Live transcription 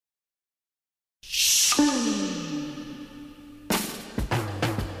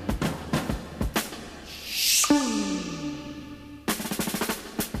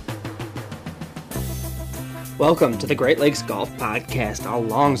Welcome to the Great Lakes Golf Podcast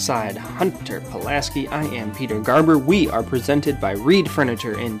alongside Hunter Pulaski. I am Peter Garber. We are presented by Reed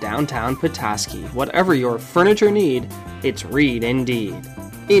Furniture in downtown Petoskey. Whatever your furniture need, it's Reed indeed.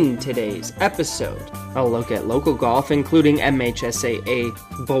 In today's episode, a look at local golf, including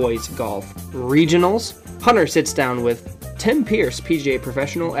MHSAA Boys Golf Regionals. Hunter sits down with Tim Pierce, PGA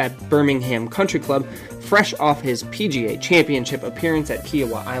professional at Birmingham Country Club, fresh off his PGA Championship appearance at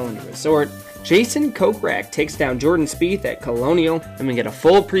Kiowa Island Resort. Jason Kokrak takes down Jordan Spieth at Colonial, and we get a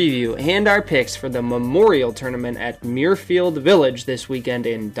full preview and our picks for the Memorial Tournament at Muirfield Village this weekend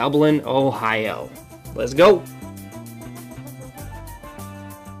in Dublin, Ohio. Let's go!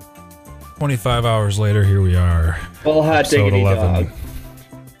 25 hours later, here we are. Full hot diggity dog.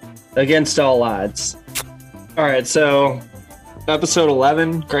 Against all odds. Alright, so episode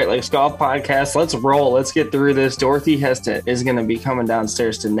 11, Great Lakes Golf Podcast. Let's roll. Let's get through this. Dorothy is going to be coming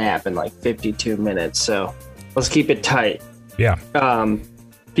downstairs to nap in like 52 minutes, so let's keep it tight. Yeah.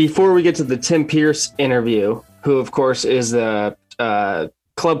 Before we get to the Tim Pierce interview, who of course is the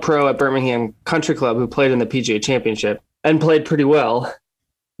club pro at Birmingham Country Club who played in the PGA Championship and played pretty well,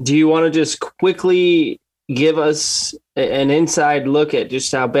 do you want to just quickly give us an inside look at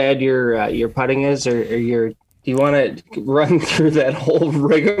just how bad your putting is, or do you want to run through that whole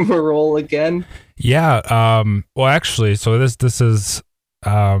rigmarole again? Yeah. Well, actually, so this is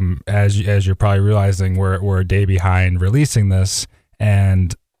as you're probably realizing, we're a day behind releasing this,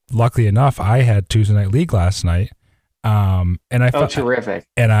 and luckily enough, I had Tuesday Night League last night. And I felt terrific.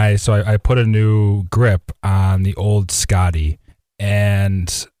 And I put a new grip on the old Scotty,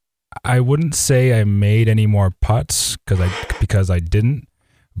 and I wouldn't say I made any more putts because I didn't,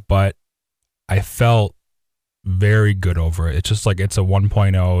 but I felt very good over it. It's just like it's a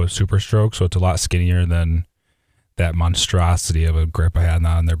 1.0 Super Stroke, so it's a lot skinnier than that monstrosity of a grip I had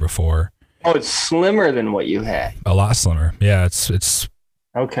on there before. Oh, it's slimmer than what you had. A lot slimmer. Yeah, it's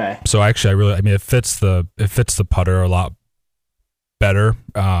okay. So actually, it fits the putter a lot better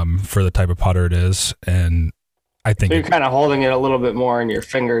for the type of putter it is, and I think so you're kind of holding it a little bit more in your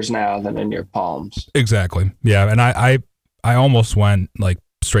fingers now than in your palms. Exactly. Yeah, and I almost went like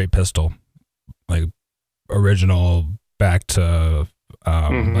straight pistol, like original back to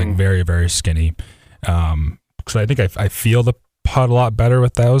like very, very skinny. Because I think I feel the putt a lot better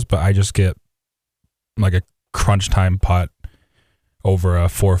with those, but I just get like a crunch time putt over a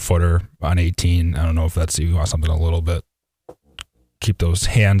 4-footer on 18. I don't know if that's, you want something a little bit, keep those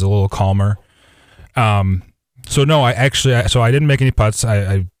hands a little calmer. So no, I didn't make any putts.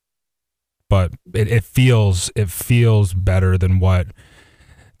 But it feels better than what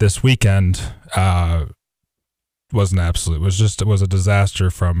this weekend was an absolute. It was a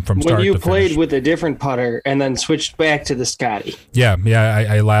disaster from start to finish. When you played with a different putter and then switched back to the Scotty. Yeah.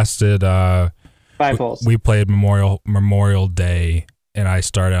 I lasted 5 holes. We played Memorial Day, and I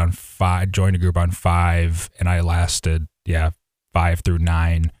started on 5. Joined a group on 5, and I lasted 5 through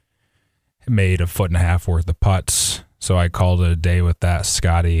 9. Made a 1.5 foot worth of putts, so I called it a day with that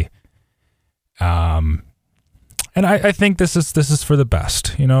Scotty. And I think this is for the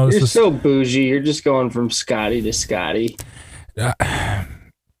best. You know, you're so bougie. You're just going from Scotty to Scotty.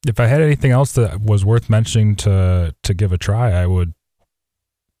 If I had anything else that was worth mentioning to give a try, I would.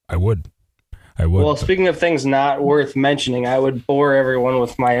 Well, speaking of things not worth mentioning, I would bore everyone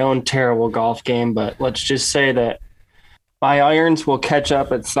with my own terrible golf game, but let's just say that my irons will catch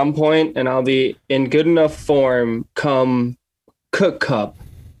up at some point, and I'll be in good enough form come Cook Cup,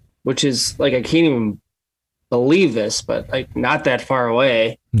 which is like, I can't even believe this, but like not that far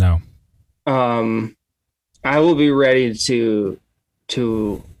away. No. I will be ready to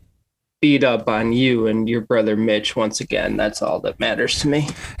beat up on you and your brother Mitch once again. That's all that matters to me.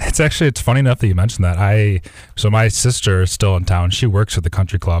 It's funny enough that you mentioned that. So my sister is still in town. She works at the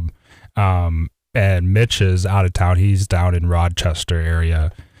country club. And Mitch is out of town. He's down in Rochester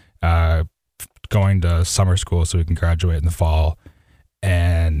area, going to summer school so he can graduate in the fall.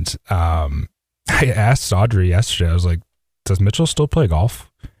 And I asked Audrey yesterday, I was like, does Mitchell still play golf?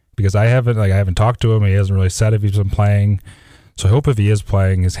 Because I haven't talked to him. He hasn't really said if he's been playing. So I hope if he is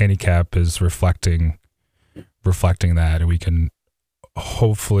playing, his handicap is reflecting that, and we can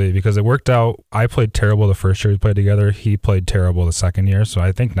hopefully, because it worked out. I played terrible the first year we played together. He played terrible the second year. So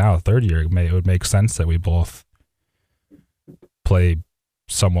I think now the third year it would make sense that we both play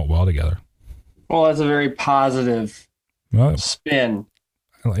somewhat well together. Well, that's a very positive spin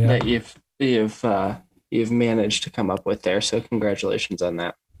that you've managed to come up with there. So congratulations on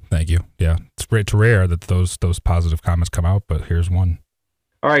that. Thank you. Yeah, it's rare that those positive comments come out, but here's one.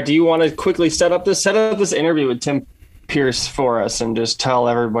 All right. Do you want to quickly set up this interview with Tim Pierce for us and just tell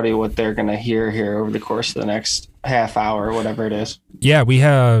everybody what they're going to hear here over the course of the next half hour or whatever it is? Yeah, we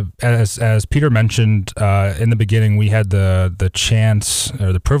have, as Peter mentioned in the beginning, we had the chance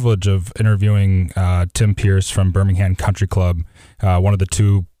or the privilege of interviewing Tim Pierce from Birmingham Country Club, one of the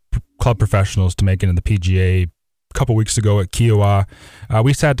two club professionals to make it in the PGA a couple weeks ago at Kiowa.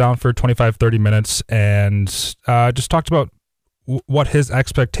 We sat down for 25, 30 minutes and just talked about what his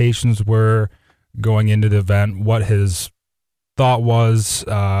expectations were going into the event, what his thought was,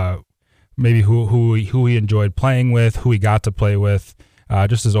 maybe who he enjoyed playing with, who he got to play with,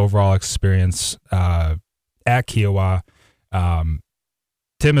 just his overall experience at Kiowa.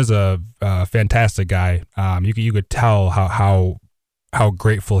 Tim is a fantastic guy. You could tell how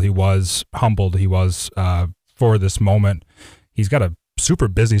grateful he was, humbled he was for this moment. He's got a super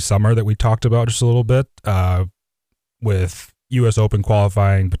busy summer that we talked about just a little bit, with U.S. Open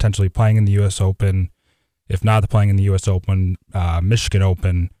qualifying, potentially playing in the U.S. Open, if not playing in the U.S. Open, Michigan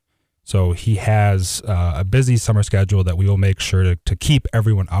Open. So he has a busy summer schedule that we will make sure to keep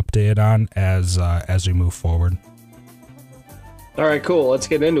everyone updated on as we move forward. All right, cool. Let's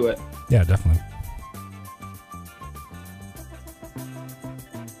get into it. Yeah, definitely.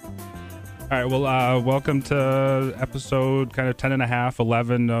 All right, well, welcome to episode kind of 10 and a half,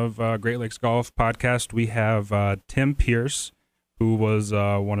 11 of Great Lakes Golf Podcast. We have Tim Pierce, who was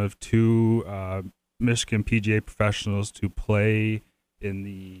one of two Michigan PGA professionals to play in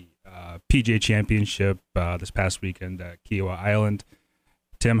the PGA Championship this past weekend at Kiowa Island.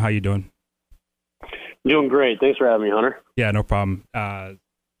 Tim, how you doing? Doing great. Thanks for having me, Hunter. Yeah, no problem.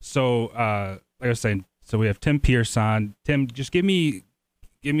 So, like I was saying, so we have Tim Pierce on. Tim, just give me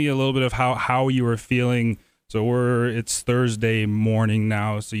a little bit of how you were feeling. So it's Thursday morning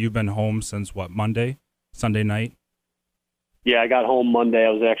now. So you've been home since what, Sunday night? Yeah, I got home Monday.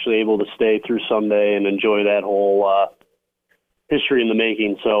 I was actually able to stay through Sunday and enjoy that whole history in the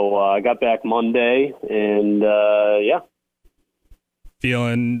making. So I got back Monday, and yeah.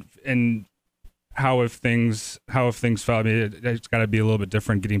 Feeling, and how have things felt? I mean, it's got to be a little bit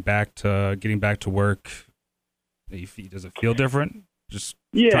different getting back to work. Does it feel different? Just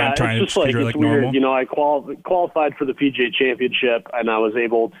trying it's just like, it's normal. Weird. You know, I qualified for the PGA Championship, and I was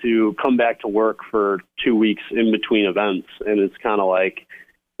able to come back to work for 2 weeks in between events. And it's kind of like,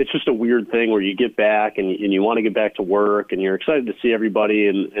 it's just a weird thing where you get back and you want to get back to work, and you're excited to see everybody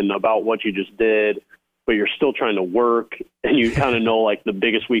and about what you just did, but you're still trying to work, and you kind of know like the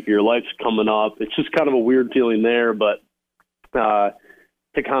biggest week of your life's coming up. It's just kind of a weird feeling there, but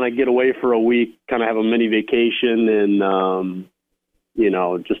to kind of get away for a week, kind of have a mini vacation and, you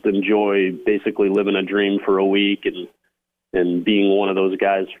know, just enjoy basically living a dream for a week and being one of those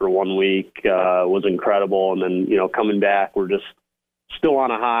guys for 1 week was incredible. And then, you know, coming back, we're just still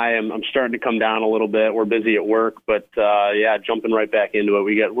on a high. I'm starting to come down a little bit. We're busy at work, but yeah, jumping right back into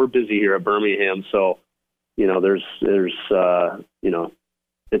it. We're busy here at Birmingham. So, you know, there's you know,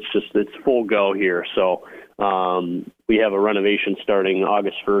 it's full go here. So we have a renovation starting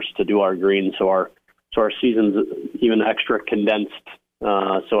August 1st to do our green. So our season's even extra condensed.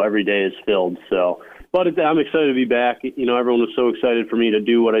 So every day is filled. So, but I'm excited to be back. You know, everyone was so excited for me to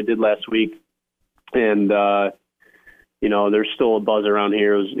do what I did last week. And, you know, there's still a buzz around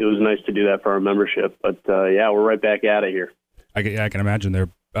here. It was nice to do that for our membership, but yeah, we're right back at it here. I can imagine they're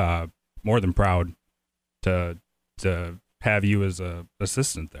more than proud to have you as a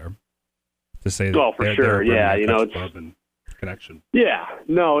assistant there. To say, well, for sure, yeah, you know, it's club and connection. Yeah,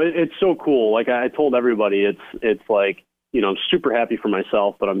 no, it's so cool. Like I told everybody, it's like, you know, I'm super happy for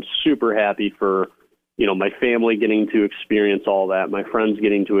myself, but I'm super happy for, you know, my family getting to experience all that, my friends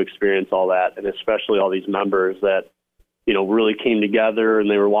getting to experience all that, and especially all these members that, you know, really came together and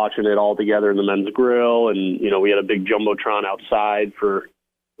they were watching it all together in the men's grill. And, you know, we had a big Jumbotron outside for,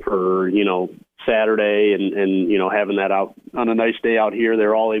 you know, Saturday and, you know, having that out on a nice day out here,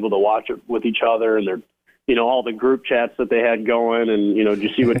 they're all able to watch it with each other, and they're, you know, all the group chats that they had going, and, you know, did you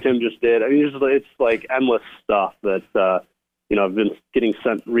see what Tim just did? I mean, it's like endless stuff that, you know, I've been getting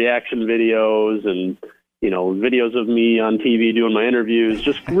sent reaction videos and, you know, videos of me on TV doing my interviews,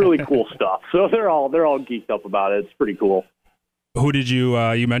 just really cool stuff. So they're all geeked up about it. It's pretty cool. Who did you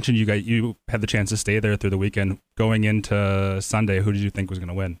mentioned you had the chance to stay there through the weekend. Going into Sunday, who did you think was going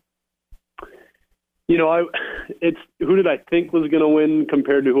to win? You know, who did I think was going to win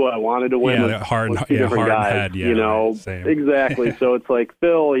compared to who I wanted to win? Yeah, hard guys, head, yeah, you know, same. Exactly. So it's like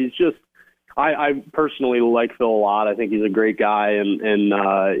Phil, he's just, I personally like Phil a lot. I think he's a great guy, and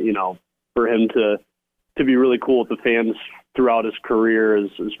you know, for him to be really cool with the fans throughout his career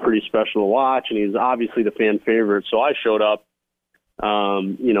is pretty special to watch, and he's obviously the fan favorite. So I showed up,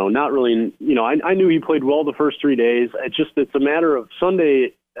 Not really, I knew he played well the first 3 days. It's a matter of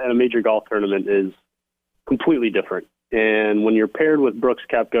Sunday at a major golf tournament is completely different. And when you're paired with Brooks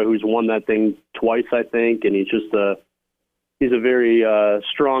Koepka, who's won that thing twice, I think, and he's a very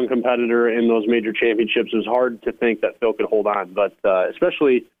strong competitor in those major championships, it was hard to think that Phil could hold on. But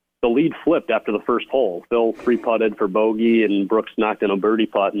especially the lead flipped after the first hole. Phil 3-putted for bogey, and Brooks knocked in a birdie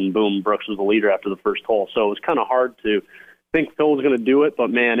putt, and boom, Brooks was the leader after the first hole. So it was kind of hard to think Phil was going to do it, but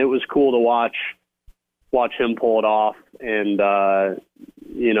man, it was cool to watch him pull it off, and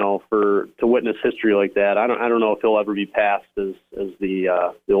to witness history like that. I don't know if he'll ever be passed as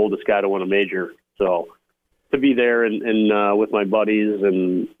the oldest guy to win a major. So to be there and with my buddies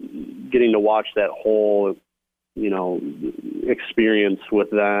and getting to watch that whole experience with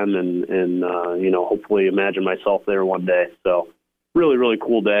them and hopefully imagine myself there one day. So really, really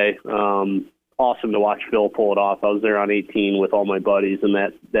cool day. Awesome to watch Phil pull it off. I was there on 18 with all my buddies and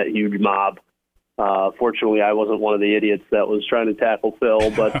that huge mob. Fortunately, I wasn't one of the idiots that was trying to tackle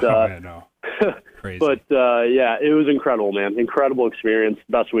Phil, but Crazy. But it was incredible, man. Incredible experience.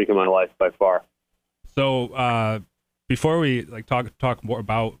 Best week of my life by far. So before we talk more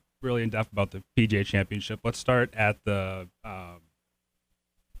about really in depth about the PGA Championship, let's start at the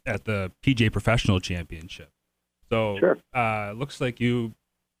PGA Professional Championship. So sure. Looks like you,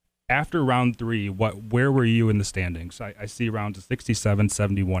 after round 3, where were you in the standings? I see rounds of 67,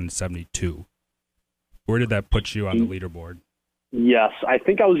 71, and 72. Where did that put you on the leaderboard? Yes, I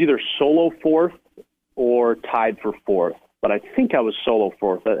think I was either solo 4th or tied for 4th, but I think I was solo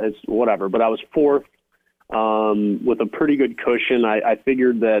 4th. It's whatever, but I was 4th with a pretty good cushion. I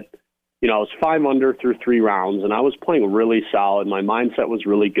figured that, I was 5 under through 3 rounds, and I was playing really solid. My mindset was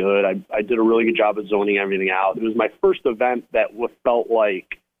really good. I did a really good job of zoning everything out. It was my first event that felt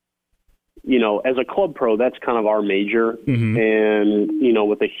like, as a club pro, that's kind of our major. Mm-hmm. And,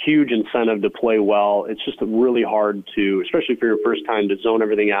 with a huge incentive to play well, it's just really hard to, especially for your first time, to zone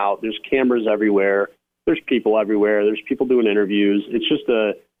everything out. There's cameras everywhere. There's people everywhere. There's people doing interviews. It's just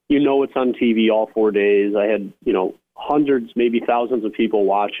it's on TV all 4 days. I had, hundreds, maybe thousands of people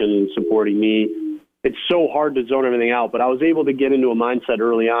watching and supporting me. It's so hard to zone everything out, but I was able to get into a mindset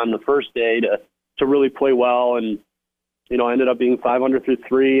early on the first day to really play well. And, I ended up being 5 under through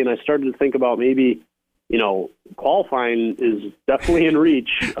 3, and I started to think about maybe, qualifying is definitely in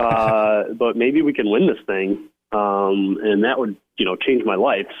reach, but maybe we can win this thing, and that would, change my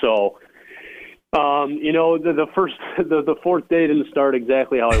life. So, the 4th day didn't start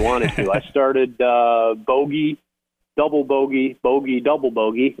exactly how I wanted to. I started bogey, double bogey, bogey, double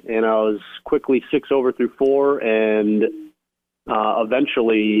bogey, and I was quickly 6 over through 4, and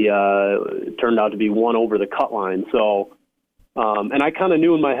eventually it turned out to be 1 over the cut line. So. And I kind of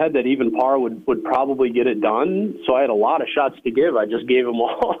knew in my head that even par would probably get it done. So I had a lot of shots to give. I just gave them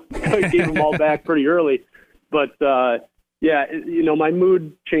all back pretty early. But, my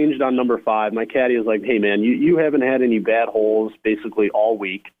mood changed on number 5. My caddy was like, hey, man, you haven't had any bad holes basically all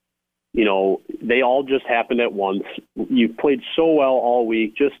week. They all just happened at once. You've played so well all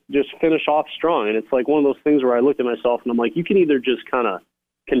week. Just finish off strong. And it's like one of those things where I looked at myself and I'm like, you can either just kind of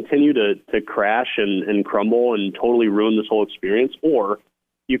continue to crash and crumble and totally ruin this whole experience, or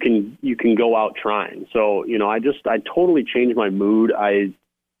you can go out trying. So, I totally changed my mood. I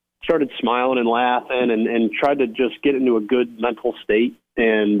started smiling and laughing and tried to just get into a good mental state.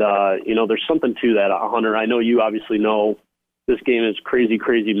 And, there's something to that, Hunter. I know you obviously know this game is crazy,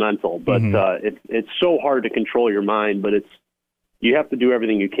 crazy mental, but it's so hard to control your mind, but you have to do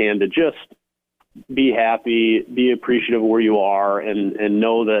everything you can to just be happy, be appreciative of where you are, and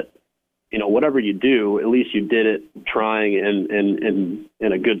know that, whatever you do, at least you did it trying and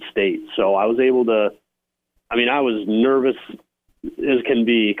in a good state. So I was able to, I was nervous as can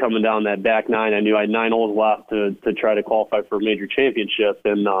be coming down that back 9. I knew I had 9 holes left to try to qualify for a major championship.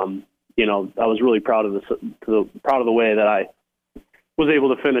 And, I was really proud of the way that I was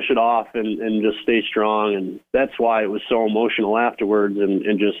able to finish it off and just stay strong. And that's why it was so emotional afterwards.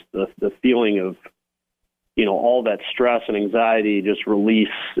 And just the feeling of, all that stress and anxiety just release.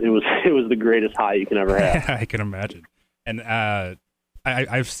 It was the greatest high you can ever have. I can imagine. And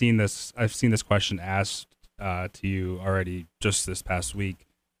I've seen this question asked to you already just this past week,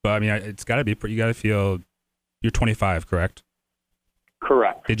 but it's got to be you got to feel you're 25, correct?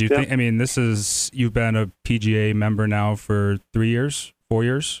 Correct. Did you think? You've been a PGA member now for 4 years?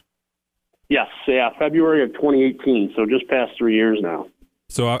 Yes. Yeah. February of 2018. So just past 3 years now.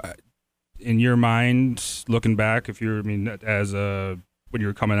 So, in your mind, looking back, when you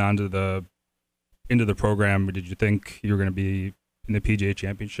were coming into the program, did you think you were going to be in the PGA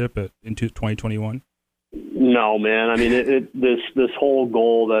Championship into 2021? No, man. I mean, this whole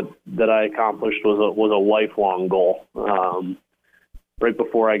goal that I accomplished was a lifelong goal. Right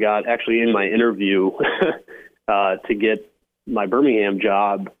before I got actually in my interview to get my Birmingham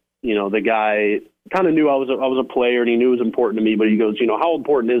job, the guy kind of knew I was a player and he knew it was important to me, but he goes, how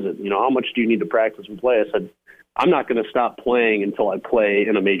important is it? How much do you need to practice and play? I said, I'm not going to stop playing until I play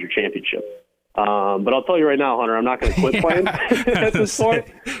in a major championship. But I'll tell you right now, Hunter, I'm not going to quit playing at this point.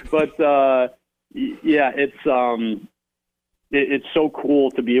 But yeah, it's so cool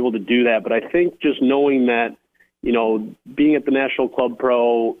to be able to do that. But I think just knowing that, being at the National Club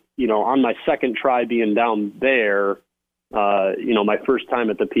Pro, on my second try being down there, my first time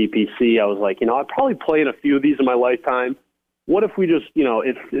at the PPC, I was like, I'd probably play in a few of these in my lifetime. What if we just,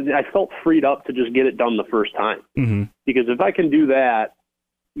 if I felt freed up to just get it done the first time? Mm-hmm. Because if I can do that,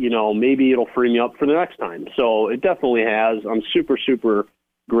 maybe it'll free me up for the next time. So it definitely has. I'm super, super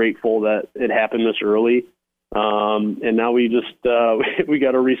grateful that it happened this early. And now we just, we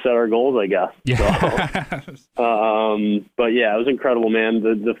got to reset our goals, I guess. Yeah. So, but yeah, it was incredible, man.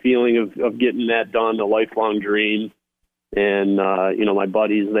 The feeling of getting that done, a lifelong dream. And, my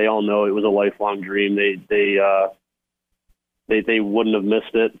buddies, they all know it was a lifelong dream. They wouldn't have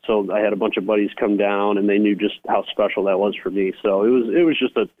missed it. So I had a bunch of buddies come down and they knew just how special that was for me. So it was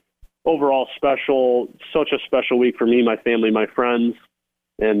just such a special week for me, my family, my friends,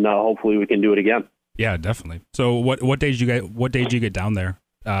 and hopefully we can do it again. Yeah, definitely. So what day did you get down there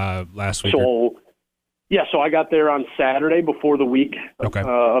last week? So I got there on Saturday before the week of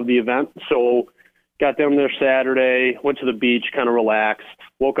the event. So got down there Saturday, went to the beach, kind of relaxed,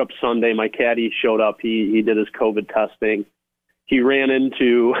 woke up Sunday. My caddy showed up. He did his COVID testing. He ran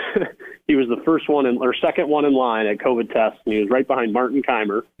into, he was the second one in line at COVID test, and he was right behind Martin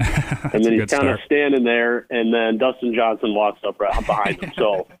Keimer. And then he's kind of standing there, and then Dustin Johnson walks up right behind him.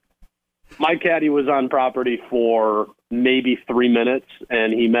 So my caddy was on property for maybe 3 minutes,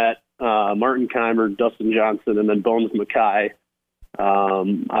 and he met Martin Keimer, Dustin Johnson, and then Bones Mackay,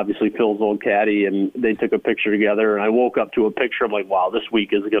 obviously Phil's old caddy, and they took a picture together. And I woke up to a picture. I'm like, wow, this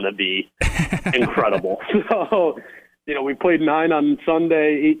week is going to be incredible. So, we played 9 on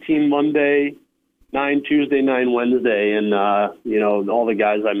Sunday, 18 Monday, 9 Tuesday, 9 Wednesday. And, all the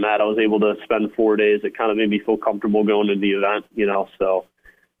guys I met, I was able to spend 4 days. It kind of made me feel comfortable going to the event, so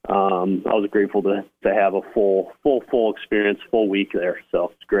I was grateful to have a full experience, full week there.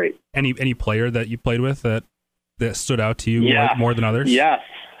 So it's great. Any player that you played with that stood out to you more than others? Yes.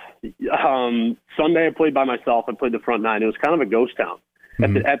 Sunday I played by myself. I played the front 9. It was kind of a ghost town.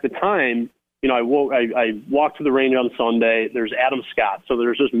 Mm-hmm. At the time, I walked to the range on Sunday. There's Adam Scott. So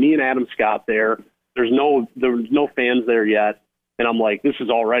there's just me and Adam Scott there. There was no fans there yet. And I'm like, this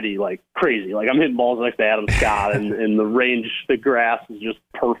is already like crazy. Like I'm hitting balls next to Adam Scott and the range, the grass is just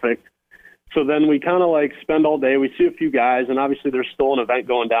perfect. So then we kind of like spend all day. We see a few guys, and obviously there's still an event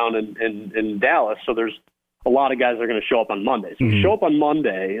going down in Dallas. So there's a lot of guys that are going to show up on Monday. So we show up on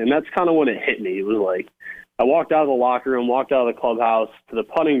Monday, and that's kind of when it hit me. It was like I walked out of the locker room, walked out of the clubhouse to the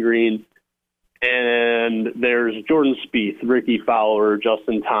putting green, and there's Jordan Spieth, Ricky Fowler,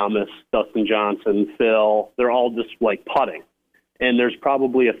 Justin Thomas, Dustin Johnson, Phil. They're all just like putting. And there's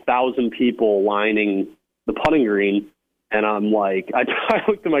probably 1,000 people lining the putting green. And I'm like, I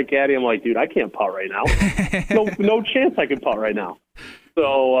looked at my caddy. I'm like, dude, I can't putt right now. No chance I can putt right now.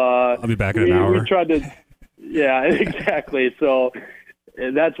 So I'll be back in an hour. We tried to, yeah, exactly. So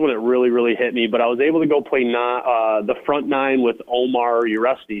that's when it really, really hit me. But I was able to go play the front 9 with Omar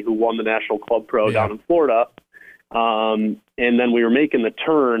Uresti, who won the National Club Pro down in Florida. And then we were making the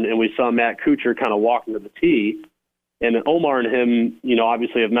turn, and we saw Matt Kuchar kind of walking to the tee. And Omar and him,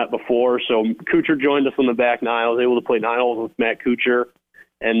 obviously have met before. So Kuchar joined us on the back 9. I was able to play 9 holes with Matt Kuchar.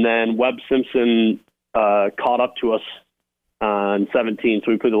 And then Webb Simpson caught up to us on 17. So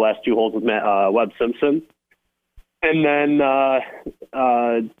we played the last 2 holes with Webb Simpson. And then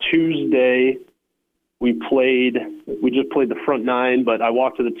Tuesday, we just played the front 9, but I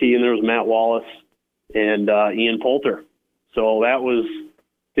walked to the tee, and there was Matt Wallace and Ian Poulter. So that was...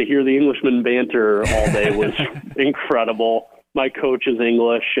 to hear the Englishman banter all day was incredible. My coach is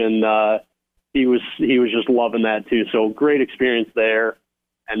English, and he was just loving that too. So great experience there.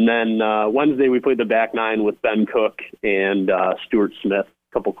 And then Wednesday we played the back 9 with Ben Cook and Stuart Smith,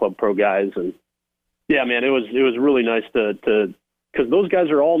 a couple Club Pro guys. And yeah, man, it was really nice to because those guys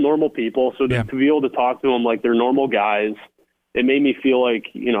are all normal people. So to be able to talk to them like they're normal guys, it made me feel like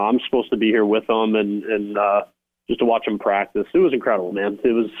I'm supposed to be here with them and just to watch them practice. It was incredible, man.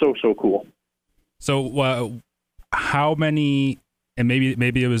 It was so cool. So how many, and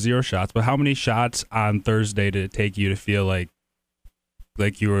maybe it was 0 shots, but how many shots on Thursday did it take you to feel like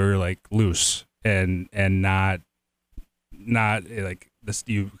you were like loose and not like this.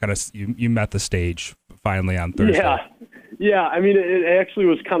 You met the stage finally on Thursday. Yeah. I mean, it actually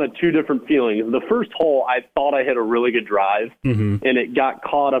was kind of two different feelings. The first hole, I thought I hit a really good drive, and it got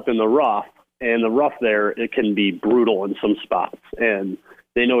caught up in the rough. And the rough there, it can be brutal in some spots, and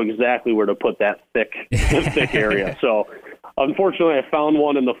they know exactly where to put that thick area. So, unfortunately, I found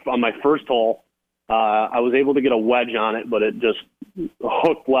one on my first hole. I was able to get a wedge on it, but it just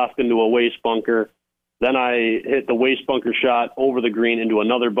hooked left into a waste bunker. Then I hit the waste bunker shot over the green into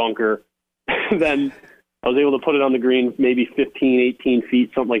another bunker. Then I was able to put it on the green maybe 15, 18 feet,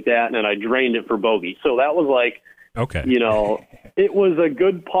 something like that, and then I drained it for bogey. So that was like, okay, it was a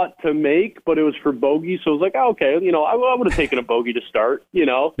good putt to make, but it was for bogey. So it was like, okay, I would have taken a bogey to start,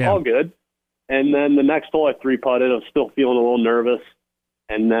 all good. And then the next hole I three-putted. I was still feeling a little nervous.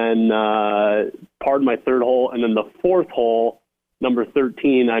 And then parred my third hole. And then the fourth hole, number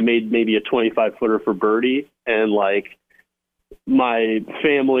 13, I made maybe a 25-footer for birdie. And, my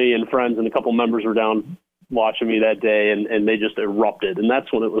family and friends and a couple members were down watching me that day, and they just erupted. And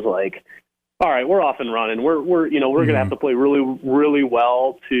that's when it was like, all right, we're off and running. We're going to have to play really, really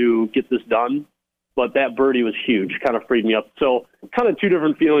well to get this done. But that birdie was huge, kind of freed me up. So kind of two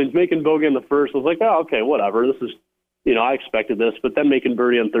different feelings. Making bogey on the first, I was like, oh, okay, whatever. This is, I expected this. But then making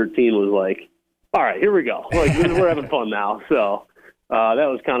birdie on 13 was like, all right, here we go. We're having fun now. So that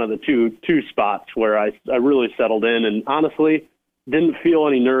was kind of the two spots where I really settled in, and honestly didn't feel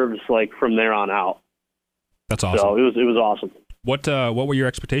any nerves from there on out. That's awesome. So it was awesome. What were your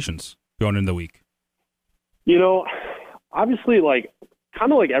expectations going into the week? Obviously,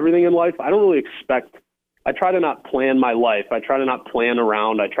 kind of like everything in life, I don't really expect. I try to not plan my life. I try to not plan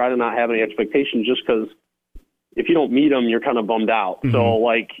around. I try to not have any expectations, just because if you don't meet them, you're kind of bummed out. So,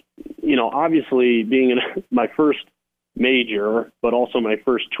 obviously being in my first major, but also my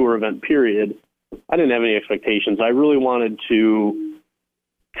first tour event period, I didn't have any expectations. I really wanted to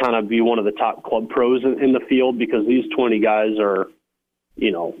kind of be one of the top club pros in the field, because these 20 guys are,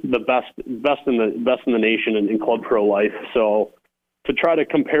 the best in the nation in club pro life. So to try to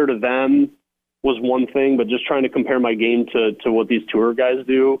compare to them was one thing, but just trying to compare my game to what these tour guys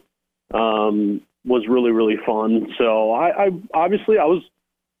do was really, really fun. So I was, I was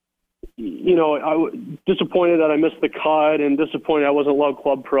disappointed that I missed the cut and disappointed I wasn't Love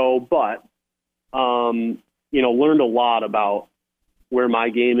Club Pro, but, learned a lot about where my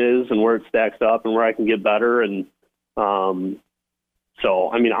game is and where it stacks up and where I can get better. And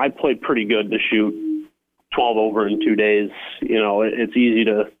I played pretty good to shoot 12 over in 2 days. It's easy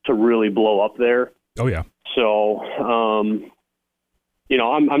to really blow up there. Oh yeah. So,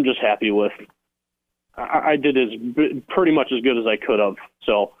 I'm just happy with, I did pretty much as good as I could have.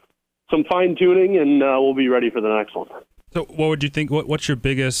 So some fine tuning, and we'll be ready for the next one. So what would you think, what's your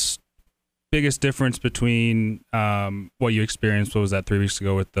biggest difference between what you experienced, what was that, 3 weeks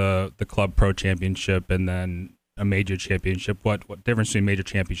ago with the Club Pro Championship and then a major championship? What difference between major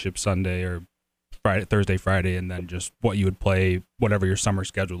championship Sunday or Thursday, Friday, and then just what you would play, whatever your summer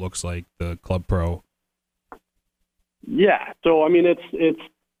schedule looks like, the Club Pro? Yeah. So, it's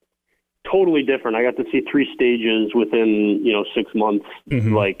totally different. I got to see 3 stages within, 6 months.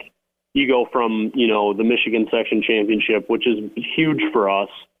 Mm-hmm. You go from, the Michigan Section Championship, which is huge for us.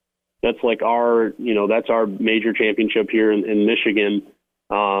 That's that's our major championship here in Michigan.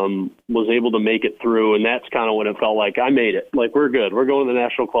 Was able to make it through, and that's kind of when it felt like I made it. We're good. We're going to the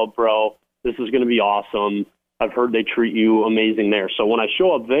National Club Pro. This is going to be awesome. I've heard they treat you amazing there. So when I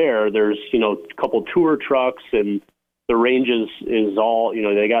show up there, there's, a couple tour trucks, and the range is all,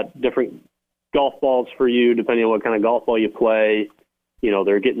 they got different golf balls for you, depending on what kind of golf ball you play.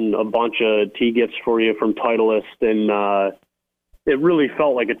 They're getting a bunch of tee gifts for you from Titleist, and it really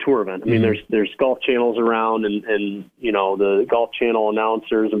felt like a tour event. There's golf channels around, and the Golf Channel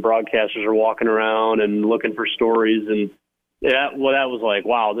announcers and broadcasters are walking around and looking for stories, and that was like,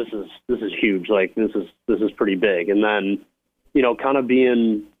 wow, this is huge. This is pretty big. And then, kind of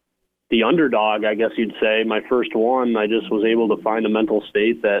being the underdog, I guess you'd say, my first one, I just was able to find a mental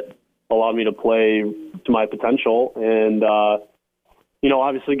state that allowed me to play to my potential, and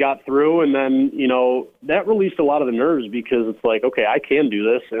obviously got through. And then, that released a lot of the nerves, because it's like, okay, I can do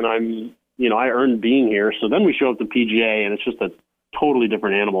this, and I earned being here. So then we show up to PGA, and it's just a totally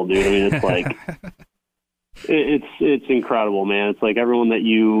different animal, dude. It's like, it's incredible, man. It's like everyone that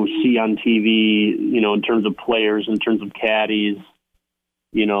you see on TV, in terms of players, in terms of caddies,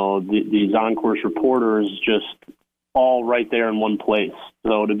 these on-course reporters, just all right there in one place.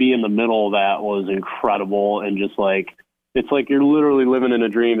 So to be in the middle of that was incredible, and just it's like you're literally living in a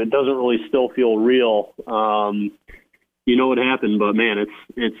dream. It doesn't really still feel real. you know what happened, but man,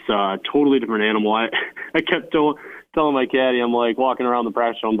 it's a totally different animal. I kept telling my caddy, I'm like walking around the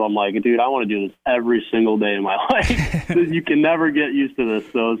practice room, I'm like, dude, I want to do this every single day in my life. You can never get used to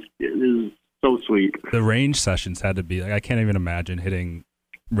this. So it is so sweet. The range sessions had to be like, I can't even imagine hitting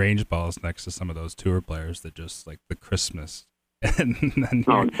range balls next to some of those tour players that just like the crispness. And then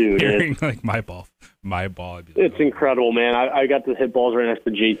hearing like my ball. It's incredible, man. I got to hit balls right next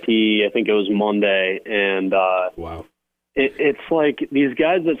to JT. I think it was Monday, and wow. It's like these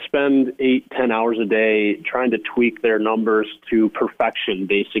guys that spend 8-10 hours a day trying to tweak their numbers to perfection,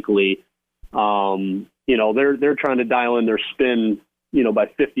 basically. They're trying to dial in their spin, by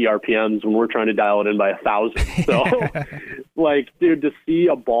 50 RPMs when we're trying to dial it in by 1,000. So, like, dude, to see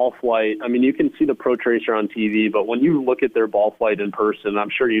a ball flight, I mean, you can see the Pro Tracer on TV, but when you look at their ball flight in person, I'm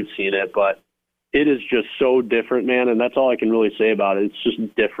sure you've seen it, but it is just so different, man, and that's all I can really say about it. It's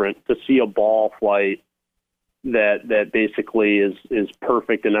just different to see a ball flight that basically is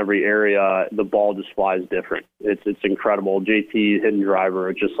perfect in every area. The ball just flies different. It's incredible. JT hidden driver.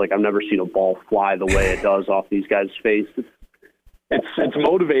 It's just like I've never seen a ball fly the way it does off these guys' face. It's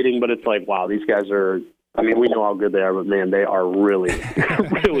motivating, but it's like, wow, these guys are. I mean, we know how good they are, but man, they are really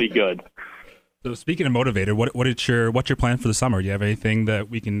really good. So speaking of motivated, what's your plan for the summer? Do you have anything that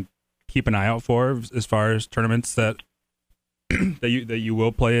we can keep an eye out for as far as tournaments that you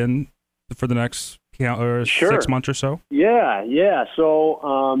will play in for the next 6 months or so? Yeah.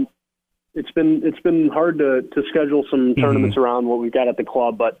 So it's been hard to schedule some tournaments around what we've got at the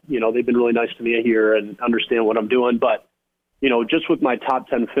club, but they've been really nice to me here and understand what I'm doing. But just with my top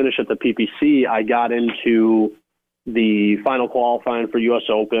 10 finish at the PPC, I got into the final qualifying for U.S.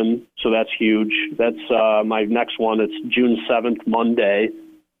 Open, so that's huge. That's my next one. It's June 7th, Monday,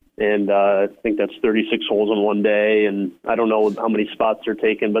 and I think that's 36 holes in one day, and I don't know how many spots they're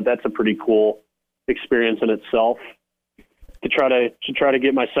taking, but that's a pretty cool experience in itself. To try to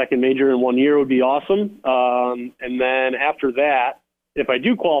get my second major in 1 year would be awesome. And then after that, if I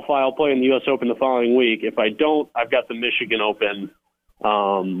do qualify, I'll play in the U.S. Open the following week. If I don't, I've got the Michigan Open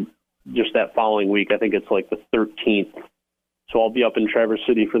just that following week. I think it's like the 13th. So I'll be up in Traverse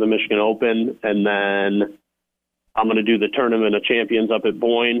City for the Michigan Open, and then I'm going to do the Tournament of Champions up at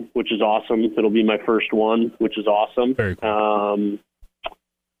Boyne, which is awesome. It'll be my first one, which is awesome. Very cool.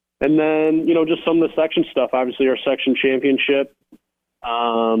 And then, just some of the section stuff. Obviously, our section championship,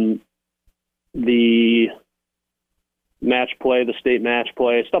 the match play, the state match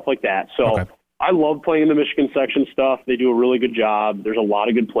play, stuff like that. So okay. I love playing the Michigan section stuff. They do a really good job. There's a lot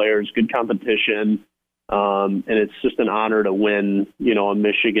of good players, good competition. And it's just an honor to win, a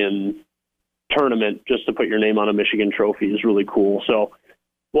Michigan tournament. Just to put your name on a Michigan trophy is really cool. So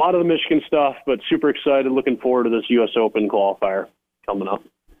a lot of the Michigan stuff, but super excited, looking forward to this U.S. Open qualifier coming up.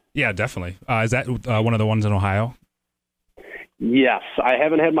 Yeah, definitely. Is that one of the ones in Ohio? Yes. I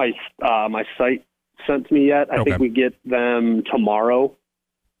haven't had my site sent to me yet. I think we get them tomorrow.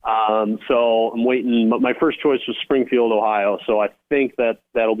 So I'm waiting. My first choice was Springfield, Ohio. So I think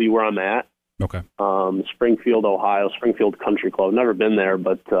that'll be where I'm at. Okay. Springfield, Ohio, Springfield Country Club. Never been there,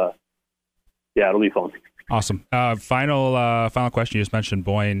 but yeah, it'll be fun. Awesome. Final question. You just mentioned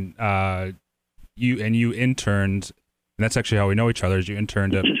Boyne. You interned. And that's actually how we know each other. Is you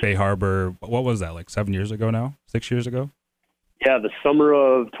interned at Bay Harbor. What was that, like 7 years ago now? 6 years ago? Yeah, the summer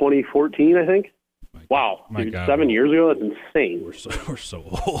of 2014, I think. Wow, dude, 7 years ago? That's insane. We're so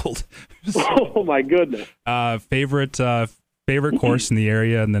old. Oh my goodness. Favorite course in the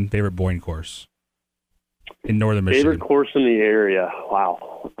area, and then favorite Boyne course in northern Michigan. Favorite course in the area.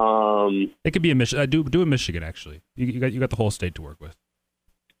 Wow. It could be a Michigan. Do a Michigan actually. You got the whole state to work with.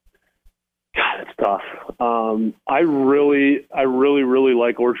 God, it's tough. I really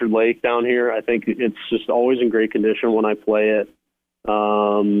like Orchard Lake down here. I think it's just always in great condition when I play it.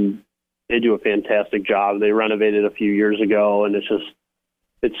 They do a fantastic job. They renovated a few years ago, and it's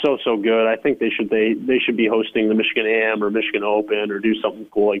so good. I think they should be hosting the Michigan AM or Michigan Open or do something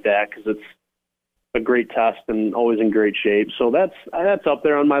cool like that, because it's a great test and always in great shape. So that's up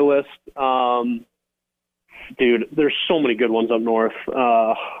there on my list. Dude, there's so many good ones up north.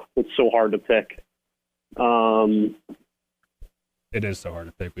 It's so hard to pick. It is so hard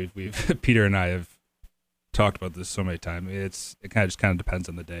to pick. We've Peter and I have talked about this so many times. It kind of depends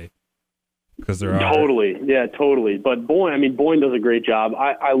on the day, because there are totally. But Boyne does a great job.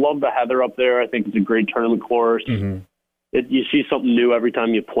 I love the Heather up there. I think it's a great tournament course. Mm-hmm. You see something new every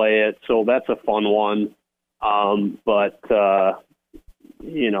time you play it, so that's a fun one. But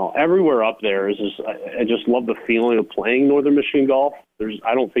everywhere up there is just, I just love the feeling of playing Northern Michigan golf.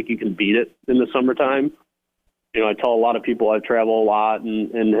 I don't think you can beat it in the summertime. I tell a lot of people I travel a lot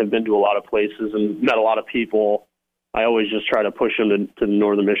and have been to a lot of places and met a lot of people. I always just try to push them to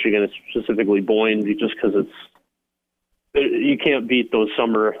northern Michigan, specifically Boyne, just because you can't beat those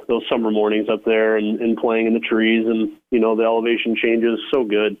summer mornings up there and playing in the trees, and the elevation changes. So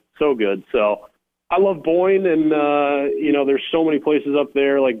good. So I love Boyne, and there's so many places up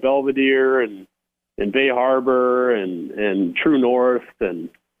there like Belvedere and Bay Harbor and True North, and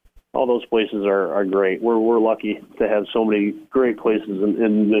all those places are great. We're lucky to have so many great places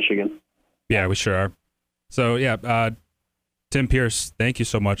in Michigan. Yeah, we sure are. So yeah, Tim Pierce, thank you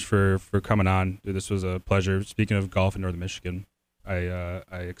so much for coming on. This was a pleasure. Speaking of golf in northern Michigan, I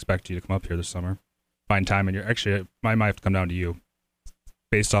expect you to come up here this summer. Find time, and I might have to come down to you,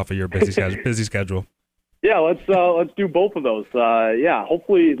 based off of your busy schedule. Yeah, let's do both of those.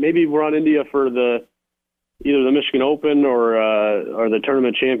 Hopefully maybe we're on India for either the Michigan Open or the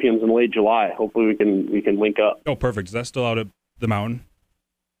Tournament Champions in late July. Hopefully we can link up. Oh, perfect. Is that still out at the mountain?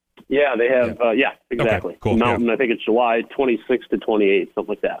 Yeah, they have. Yeah, exactly. Okay, cool. Mountain. Yeah. I think it's July 26th to 28th, something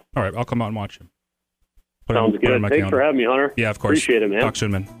like that. All right, I'll come out and watch him. Sounds good. Thanks for having me, Hunter. Yeah, of course. Appreciate it, man. Talk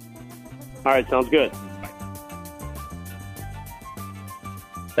soon, man. All right, sounds good.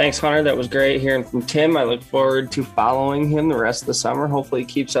 Thanks, Hunter. That was great hearing from Tim. I look forward to following him the rest of the summer. Hopefully he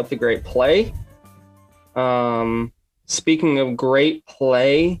keeps up the great play. Speaking of great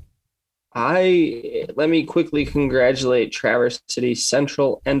play, let me quickly congratulate Traverse City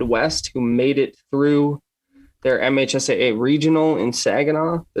Central and West, who made it through their MHSAA regional in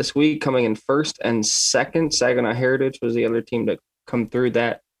Saginaw this week, coming in first and second. Saginaw Heritage was the other team to come through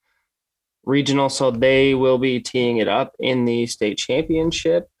that regional, so they will be teeing it up in the state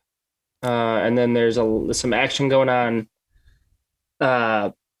championship. And then there's some action going on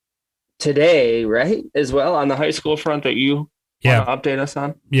today, right, as well, on the high school front that you want to update us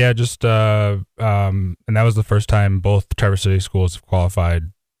on? Yeah, just and that was the first time both Traverse City schools have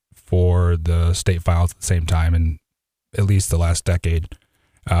qualified for the state finals at the same time in at least the last decade.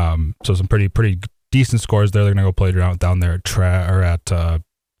 So some pretty decent scores there. They're going to go play down there at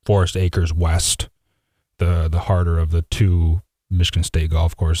Forest Acres West, the harder of the two Michigan State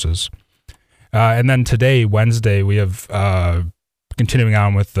golf courses. And then today, Wednesday, we have continuing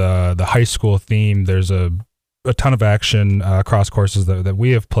on with the high school theme. There's a ton of action across courses that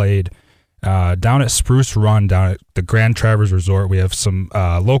we have played down at Spruce Run, down at the Grand Traverse Resort. We have some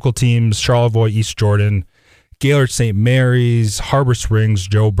local teams: Charlevoix, East Jordan, Gaylord St. Mary's, Harbor Springs,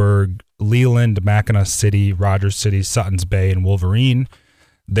 Joburg, Leland, Mackinac City, Rogers City, Suttons Bay, and Wolverine.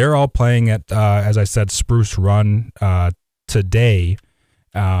 They're all playing at, as I said, Spruce Run today.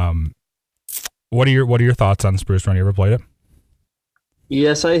 What are your thoughts on Spruce Run? You ever played it?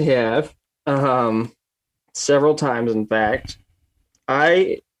 Yes, I have. Several times, in fact.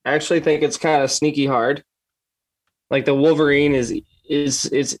 I actually think it's kind of sneaky hard. Like the Wolverine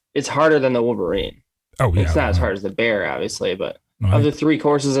it's harder than the Wolverine. Oh yeah, it's not as hard as the Bear, obviously, but of the three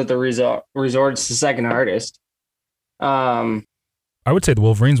courses at the resort, it's the second hardest. I would say the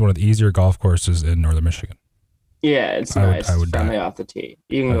Wolverine's one of the easier golf courses in northern Michigan. Yeah, it's nice. I would friendly off the tee.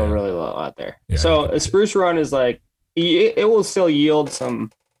 You can go really low out there. Yeah, so a Spruce Run is like it will still yield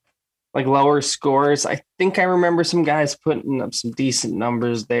some like lower scores. I think I remember some guys putting up some decent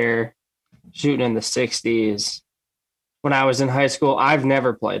numbers there, shooting in the 60s. When I was in high school, I've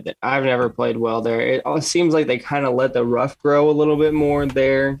never played that. I've never played well there. It seems like they kind of let the rough grow a little bit more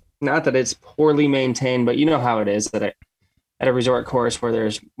there. Not that it's poorly maintained, but you know how it is at a resort course where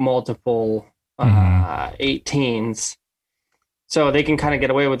there's multiple 18s. So they can kind of get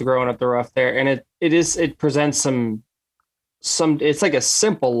away with growing up the rough there. And it presents some it's like a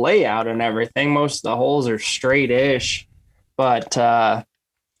simple layout and everything. Most of the holes are straight-ish, but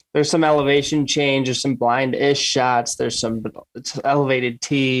there's some elevation change, there's some blind-ish shots, there's some elevated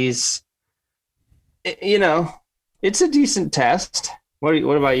tees. It's a decent test. What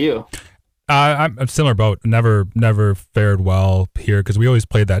about you? I'm a similar boat. Never fared well here because we always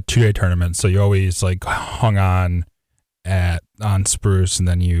played that 2-day tournament. So you always like hung on Spruce, and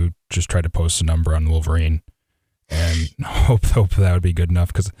then you just tried to post a number on Wolverine and hope that would be good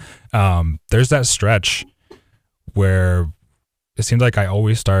enough. Because there's that stretch where it seemed like I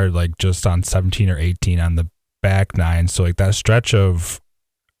always started like just on 17 or 18 on the back nine. So like that stretch of,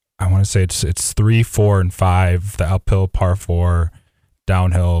 I want to say it's 3, 4, and 5, the uphill par 4,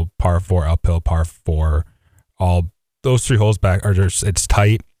 downhill par 4, uphill par 4. All those 3 holes back are just, it's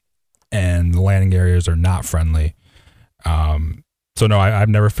tight, and the landing areas are not friendly. So no, I've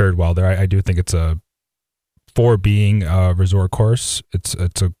never fared well there. I do think it's for being a resort course, it's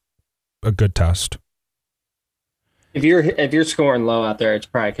a good test. If you're scoring low out there, it's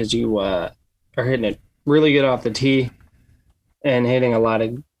probably because you are hitting it really good off the tee and hitting a lot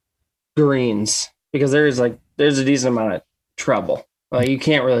of greens, because there is like there's a decent amount of trouble. Like you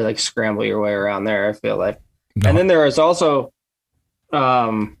can't really like scramble your way around there, I feel like. No. And then there is also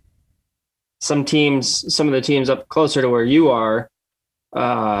some of the teams up closer to where you are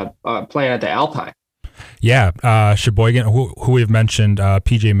playing at the Alpine. Yeah, Sheboygan, who we've mentioned,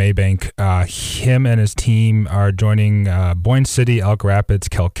 PJ Maybank, him and his team are joining Boyne City, Elk Rapids,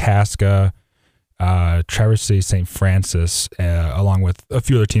 Kalkaska, Traverse City, St. Francis, along with a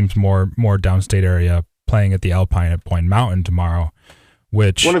few other teams more downstate area, playing at the Alpine at Boyne Mountain tomorrow.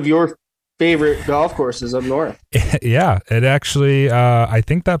 Which one of your favorite golf courses up north? Yeah, it actually. I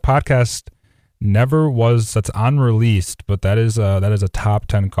think that podcast that's unreleased, but that is a top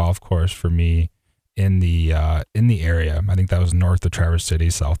 10 golf course for me in the area. I think that was north of Traverse City,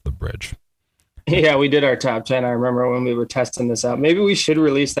 south of the bridge. Yeah, we did our top 10. I remember when we were testing this out. Maybe we should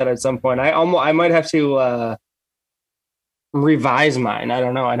release that at some point. I might have to revise mine. I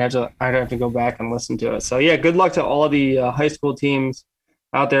don't know. I'd have to go back and listen to it. So yeah, good luck to all the high school teams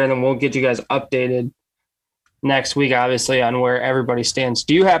out there, and then we'll get you guys updated next week, obviously, on where everybody stands.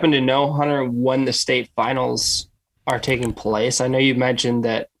 Do you happen to know, Hunter, when the state finals are taking place? I know you mentioned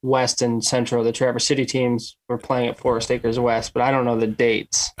that West and Central, the Traverse City teams, were playing at Forest Acres West, but I don't know the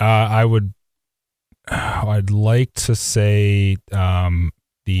dates. I'd like to say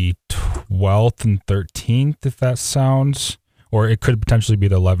the 12th and 13th, if that sounds, or it could potentially be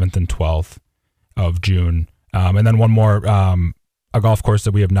the 11th and 12th of June. And then one more, a golf course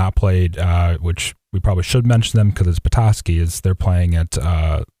that we have not played, which we probably should mention them because it's Petoskey, they're playing at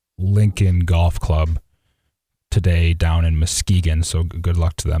Lincoln Golf Club today down in Muskegon, so good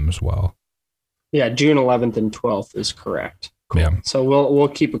luck to them as well. Yeah, June 11th and 12th is correct. Cool. Yeah. So we'll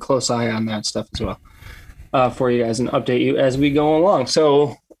keep a close eye on that stuff as well for you guys and update you as we go along.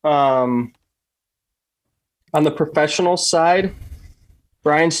 So on the professional side,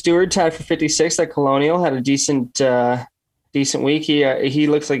 Brian Stewart tied for 56 at Colonial, had a decent week. He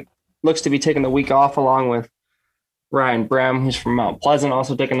looks to be taking the week off along with Ryan Brem, who's from Mount Pleasant,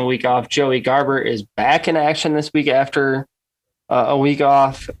 also taking the week off. Joey Garber is back in action this week after a week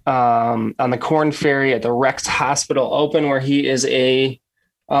off on the Corn Ferry at the Rex Hospital Open, where he is a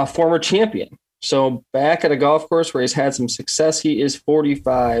former champion. So back at a golf course where he's had some success. He is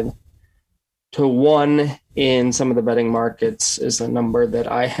 45-1 in some of the betting markets is the number that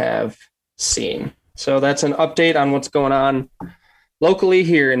I have seen. So that's an update on what's going on locally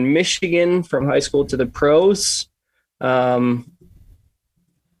here in Michigan, from high school to the pros. You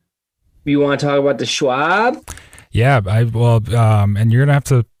want to talk about the Schwab? Yeah, and you're gonna have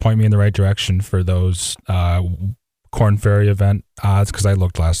to point me in the right direction for those Corn Ferry event odds, because I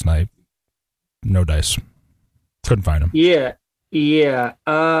looked last night. No dice, couldn't find them. Yeah.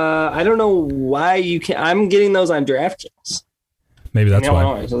 I don't know why you can't. I'm getting those on DraftKings. Maybe that's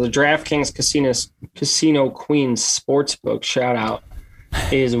why. So the DraftKings Casino Queens Sportsbook, shout out,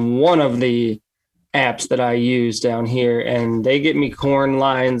 is one of the apps that I use down here, and they get me corn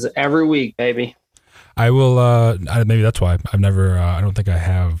lines every week, baby. I will. Maybe that's why I've never. I don't think I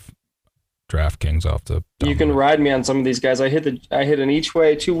have DraftKings off the. You can ride me on some of these guys. I hit an each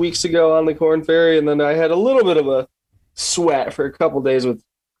way 2 weeks ago on the Corn Ferry, and then I had a little bit of a sweat for a couple days with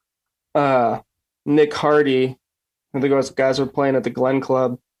Nick Hardy. I think those guys were playing at the Glen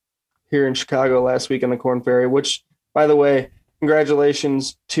Club here in Chicago last week on the Corn Ferry, which, by the way,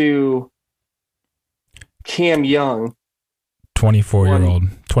 congratulations to Cam Young.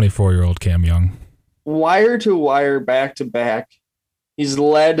 24-year-old Cam Young. Wire to wire, back to back. He's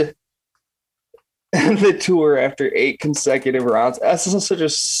led the tour after 8 consecutive rounds. That's such a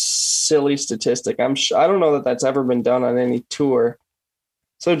silly statistic. I don't know that that's ever been done on any tour.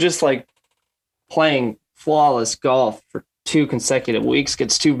 So just like playing flawless golf for 2 consecutive weeks,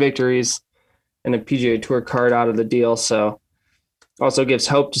 gets 2 victories and a PGA Tour card out of the deal. So also gives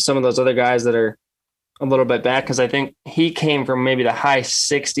hope to some of those other guys that are a little bit back, because I think he came from maybe the high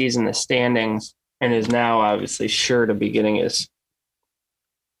 60s in the standings and is now obviously sure to be getting his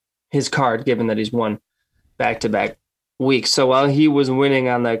card, given that he's won back-to-back weeks. So while he was winning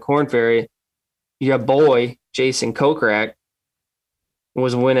on that Corn Ferry, your boy Jason Kokrak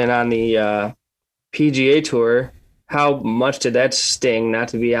was winning on the PGA Tour. How much did that sting not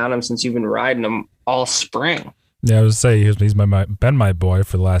to be on him since you've been riding him all spring? Yeah, I was say he's been my boy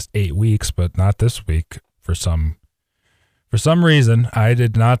for the last 8 weeks, but not this week for some reason. I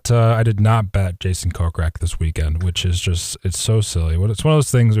did not bet Jason Kokrak this weekend, which is just, it's so silly. It's one of those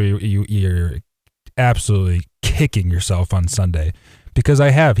things where you're absolutely kicking yourself on Sunday, because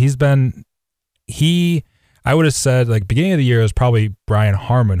I would have said, like, beginning of the year it was probably Brian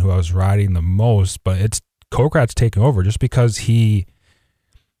Harmon who I was riding the most, but it's Kokrak's taking over just because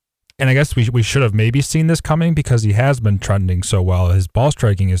And I guess we should have maybe seen this coming because he has been trending so well. His ball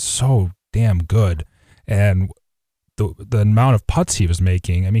striking is so damn good. And the amount of putts he was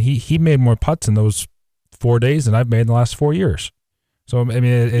making, I mean, he made more putts in those 4 days than I've made in the last 4 years. So, I mean,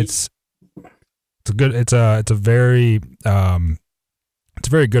 it's a very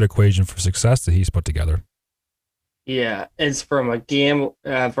good equation for success that he's put together. Yeah, it's from a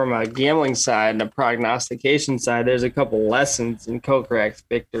gambling side and a prognostication side. There's a couple lessons in Kokrak's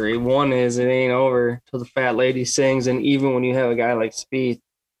victory. One is it ain't over till the fat lady sings, and even when you have a guy like Spieth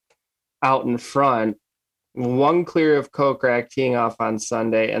out in front, 1 clear of Kokrak teeing off on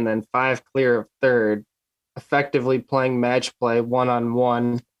Sunday, and then 5 clear of third, effectively playing match play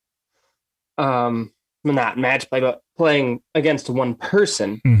 1-on-1. Not match play, but playing against one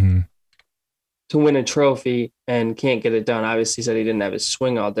person. Mm-hmm. To win a trophy and can't get it done. Obviously, he said he didn't have his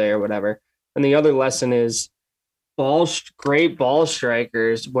swing all day or whatever. And the other lesson is great ball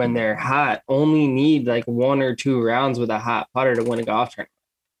strikers, when they're hot, only need like 1 or 2 rounds with a hot putter to win a golf tournament.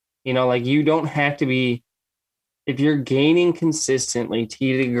 You know, like you don't have to be, if you're gaining consistently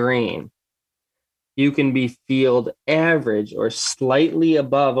tee to green, you can be field average or slightly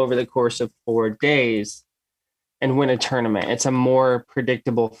above over the course of 4 days and win a tournament. It's a more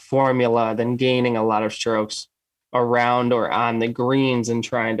predictable formula than gaining a lot of strokes around or on the greens and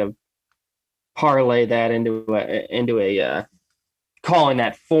trying to parlay that into a calling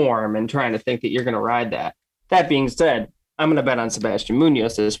that form and trying to think that you're going to ride that. That being said, I'm going to bet on Sebastian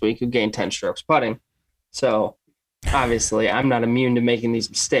Munoz this week, who gained 10 strokes putting. So obviously I'm not immune to making these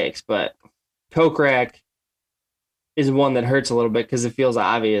mistakes, but Kokrak is one that hurts a little bit because it feels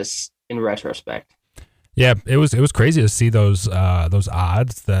obvious in retrospect. Yeah, it was crazy to see those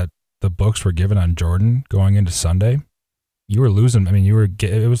odds that the books were given on Jordan going into Sunday. You were losing. I mean,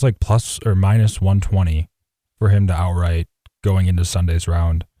 it was like plus or minus 120 for him to outright going into Sunday's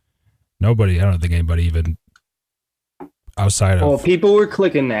round. I don't think anybody even outside of. Well, people were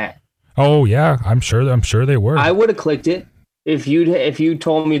clicking that. Oh yeah, I'm sure they were. I would have clicked it if you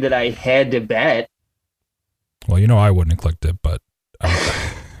told me that I had to bet. Well, I wouldn't have clicked it, but.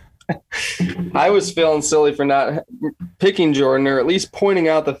 I was feeling silly for not picking Jordan, or at least pointing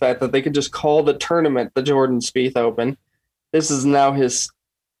out the fact that they could just call the tournament the Jordan Spieth Open. This is now his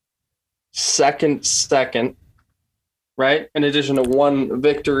second, right? In addition to 1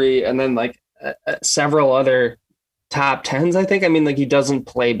 victory and then like several other top 10s, I think. I mean, like he doesn't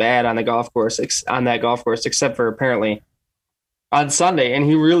play bad on that golf course, except for apparently on Sunday. And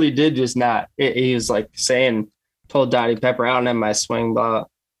he really did just not. He was like told Dottie Pepper, I don't have my swing, blah.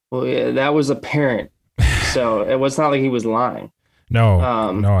 Well, yeah, that was apparent. So it was not like he was lying. No,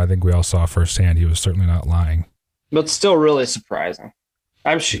 I think we all saw firsthand he was certainly not lying. But still really surprising.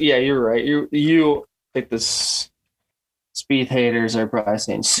 I'm sure. Yeah, you're right. You think this Spieth haters are probably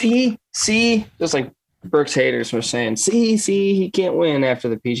saying, see, just like Brooks haters were saying, see, he can't win after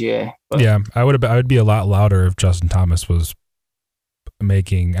the PGA. But, yeah, I would be a lot louder if Justin Thomas was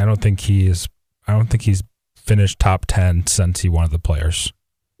making. I don't think he's finished top 10 since he won the Players.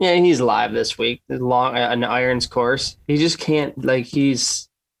 Yeah, he's live this week. An irons course. He just can't, he's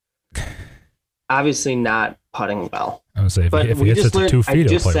obviously not putting well. I would say if he hits it to 2 feet,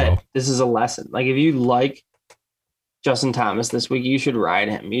 he'll play well. This is a lesson. Like, if you like Justin Thomas this week, you should ride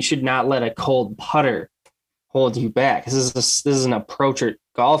him. You should not let a cold putter hold you back. This is an approach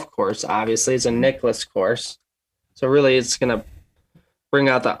golf course, obviously. It's a Nicklaus course. So really it's going to bring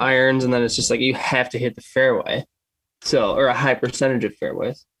out the irons, and then it's just like you have to hit the fairway. Or a high percentage of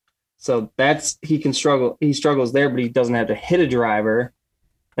fairways. So he struggles there, but he doesn't have to hit a driver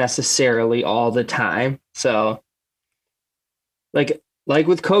necessarily all the time. So like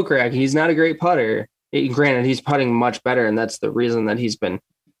with Kokrak, he's not a great putter. Granted, he's putting much better, and that's the reason that he's been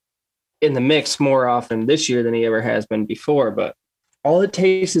in the mix more often this year than he ever has been before. But all it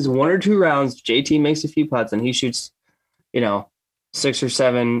takes is 1 or 2 rounds. JT makes a few putts, and he shoots, 6 or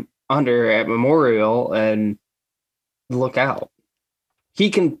 7 under at Memorial, and look out. He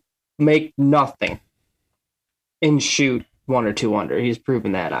can make nothing and shoot 1 or 2 under. He's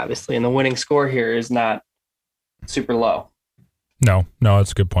proven that, obviously. And the winning score here is not super low. No,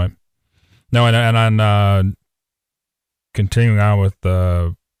 that's a good point. No, and on continuing on with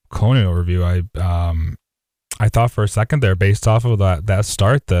the Colonial review, I thought for a second there, based off of that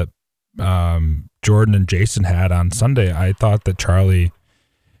start that Jordan and Jason had on Sunday, I thought that Charlie,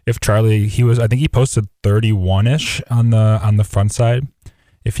 I think he posted 31-ish on the front side.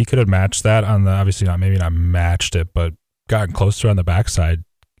 If he could have matched that on the, obviously maybe not matched it, but gotten closer on the backside,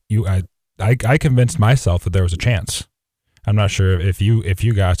 I convinced myself that there was a chance. I'm not sure if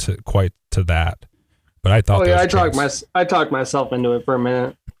you got quite to that, but I thought. Oh yeah, I talked myself into it for a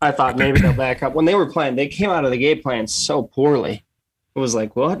minute. I thought maybe they'll back up. When they were playing, they came out of the gate playing so poorly. It was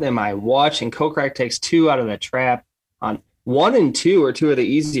like, what am I watching? Kokrak takes 2 out of the trap on 1 and 2 are 2 of the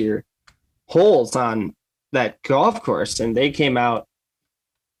easier holes on that golf course. And they came out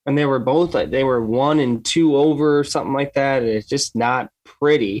and they were both like, they were 1 and 2 over, something like that. It's just not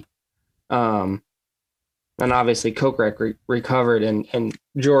pretty. And obviously Kokrak recovered and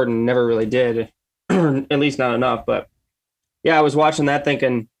Jordan never really did, at least not enough. But yeah, I was watching that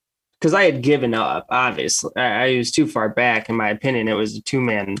thinking, because I had given up, obviously. I was too far back, in my opinion. It was a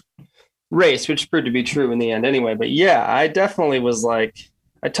 2-man race, which proved to be true in the end anyway. But yeah, I definitely was like,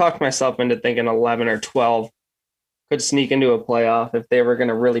 I talked myself into thinking 11 or 12 could sneak into a playoff if they were going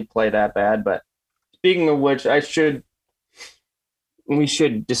to really play that bad. But speaking of which, we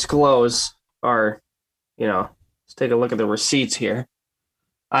should disclose our, let's take a look at the receipts here.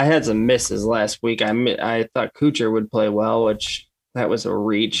 I had some misses last week. I thought Kuchar would play well, which that was a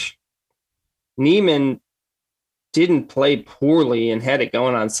reach. Neiman didn't play poorly and had it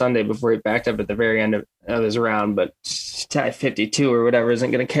going on Sunday before he backed up at the very end of his round, but tie 52 or whatever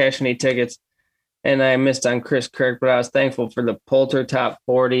isn't going to cash any tickets. And I missed on Chris Kirk, but I was thankful for the Poulter top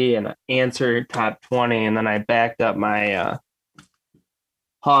 40 and Answer top 20. And then I backed up my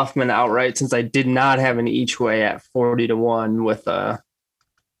Hoffman outright since I did not have an each way at 40-1 with a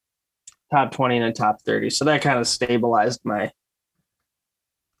top 20 and a top 30. So that kind of stabilized my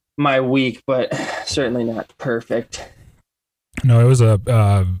week, but certainly not perfect. No, it was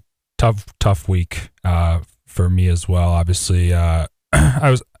a tough week for me as well. Obviously, I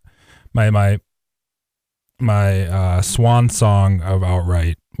was my swan song of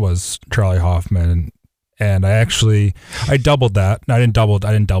outright was Charlie Hoffman, and I doubled that. I didn't double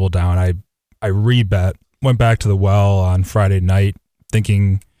down. I rebet, went back to the well on Friday night,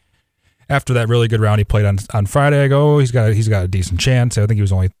 thinking after that really good round he played on Friday, I go, he's got a decent chance. I think he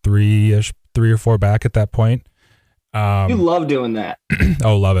was only 3 or 4 back at that point. You love doing that.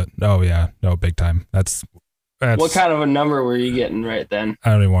 Oh, love it. Oh yeah, no, big time. That's what kind of a number were you getting right then? I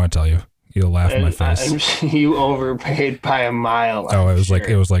don't even want to tell you. You'll laugh in my face. You overpaid by a mile. Oh, it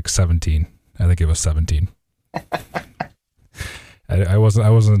was like 17. I think it was 17. I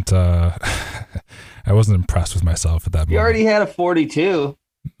wasn't impressed with myself at that moment. You already had a 42.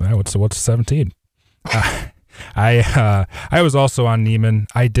 What's 17? I was also on Neiman.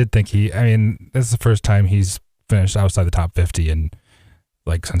 I did think this is the first time he's finished outside the top 50 and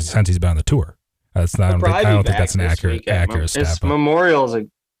like since he's been on the tour. I don't think that's an accurate stat. Memorial's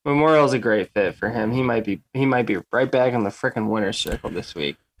a great fit for him. He might be right back in the freaking winner's circle this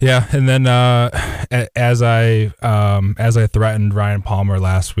week. Yeah, and then as I threatened Ryan Palmer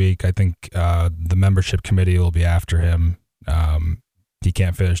last week, I think the membership committee will be after him. He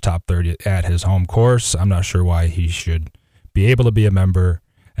can't finish top 30 at his home course. I'm not sure why he should be able to be a member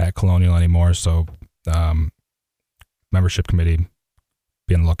at Colonial anymore. So, membership committee,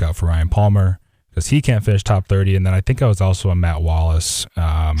 be on the lookout for Ryan Palmer because he can't finish top 30. And then I think I was also a Matt Wallace,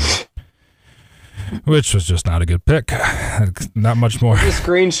 which was just not a good pick. Not much more. You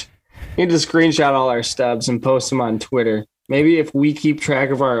need to screenshot all our stubs and post them on Twitter. Maybe if we keep track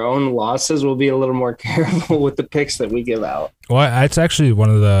of our own losses, we'll be a little more careful with the picks that we give out. Well, it's actually one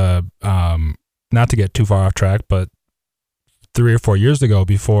of the, not to get too far off track, but 3 or 4 years ago,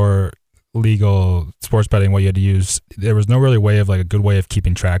 before legal sports betting, what you had to use, there was no really way of like a good way of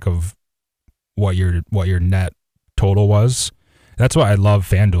keeping track of what your net total was. That's why I love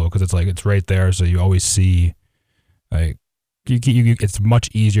FanDuel, because it's right there, so you always see like. It's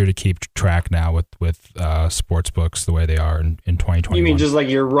much easier to keep track now with sports books the way they are in 2021. You mean just like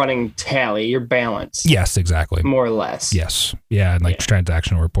your running tally, your balance? Yes, exactly. More or less. Yes. Yeah, and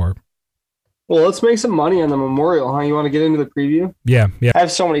transactional report. Well, let's make some money on the Memorial, huh? You want to get into the preview? Yeah. I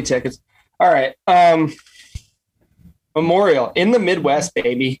have so many tickets. All right. Memorial in the Midwest,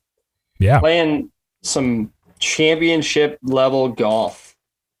 baby. Yeah. Playing some championship level golf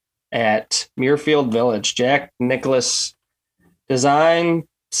at Muirfield Village. Jack Nicklaus design,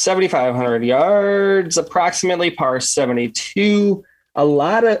 7,500 yards, approximately par 72. A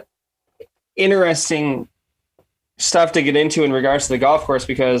lot of interesting stuff to get into in regards to the golf course,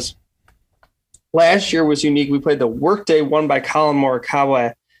 because last year was unique. We played the Workday won by Colin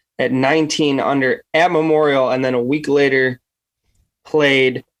Morikawa at 19 under at Memorial, and then a week later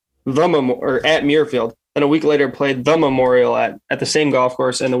played at Muirfield. Then a week later played the Memorial at the same golf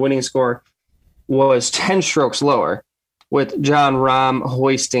course, and the winning score was 10 strokes lower, with John Rahm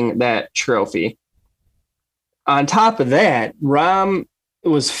hoisting that trophy. On top of that, Rahm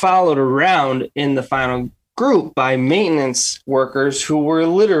was followed around in the final group by maintenance workers who were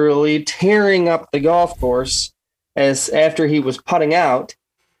literally tearing up the golf course after he was putting out.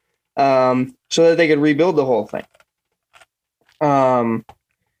 so that they could rebuild the whole thing.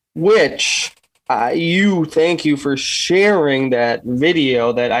 Which thank you for sharing that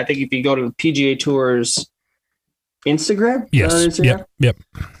video. That I think if you go to the PGA Tour's Instagram, yes, yep,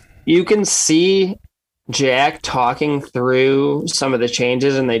 you can see Jack talking through some of the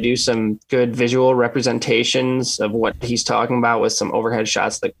changes, and they do some good visual representations of what he's talking about with some overhead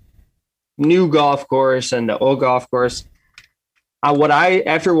shots, the new golf course and the old golf course.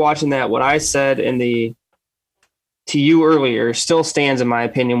 After watching that, what I said to you earlier still stands in my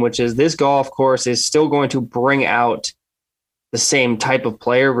opinion, which is this golf course is still going to bring out the same type of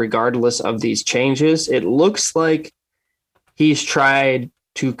player regardless of these changes. It looks like he's tried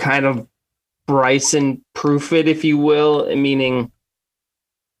to kind of Bryson proof it, if you will, meaning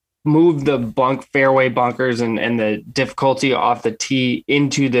move the fairway bunkers and the difficulty off the tee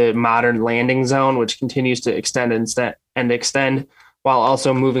into the modern landing zone, which continues to extend while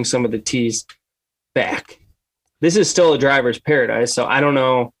also moving some of the tees back. This is still a driver's paradise, so I don't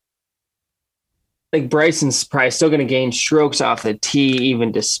know. Like Bryson's probably still going to gain strokes off the tee,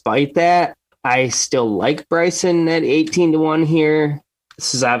 even despite that. I still like Bryson at 18-1 here.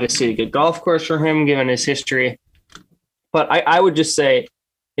 This is obviously a good golf course for him, given his history. But I would just say,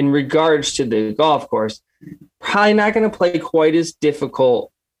 in regards to the golf course, probably not going to play quite as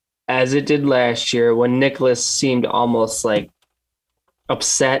difficult as it did last year when Nicklaus seemed almost like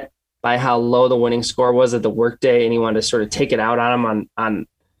upset by how low the winning score was at the workday, and he wanted to sort of take it out on him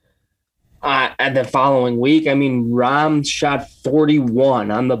at the following week. I mean, Rahm shot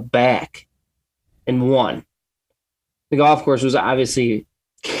 41 on the back and won. The golf course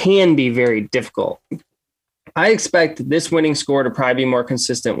can be very difficult. I expect this winning score to probably be more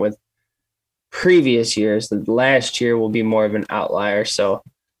consistent with previous years. The last year will be more of an outlier. So,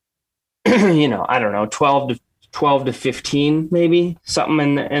 I don't know, 12 to 15, maybe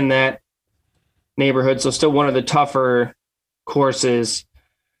something in that neighborhood. So still one of the tougher courses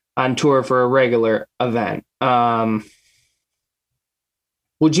on tour for a regular event.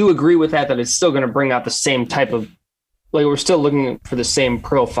 Would you agree with that it's still going to bring out the same type of, like, we're still looking for the same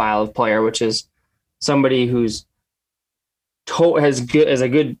profile of player, which is somebody who's has a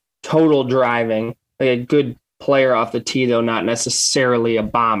good total driving, like a good player off the tee, though not necessarily a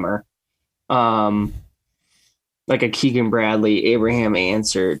bomber. Like a Keegan Bradley, Abraham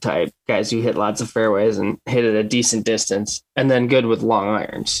Answer type guys who hit lots of fairways and hit at a decent distance, and then good with long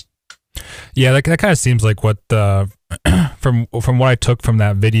irons. Yeah, that kind of seems like what from what I took from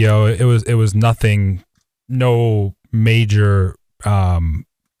that video, it was nothing, no major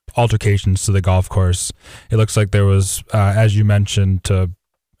altercations to the golf course. It looks like there was, as you mentioned, to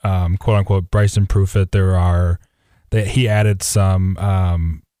quote unquote Bryson proof it. He added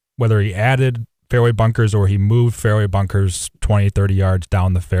some, whether he added fairway bunkers or he moved fairway bunkers 20, 30 yards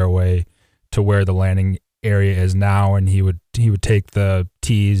down the fairway to where the landing area is now, and he would take the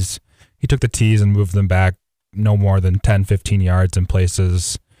tees. He took the tees and moved them back no more than 10, 15 yards in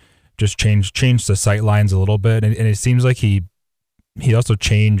places. Just changed the sight lines a little bit, and it seems like he also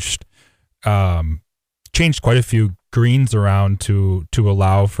changed quite a few greens around to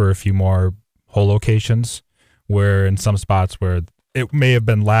allow for a few more hole locations, where in some spots where it may have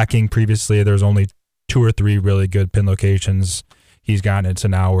been lacking previously, there's only 2 or 3 really good pin locations. He's gotten it to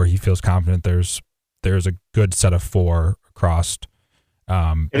now where he feels confident there's a good set of 4 across.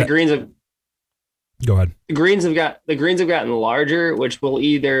 The greens have. Go ahead. The greens have gotten larger, which will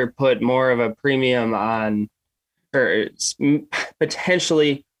either put more of a premium on, or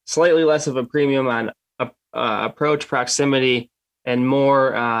potentially slightly less of a premium on approach proximity and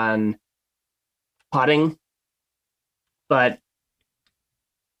more on putting. But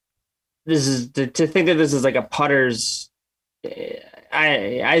this is to think that this is like a putter's.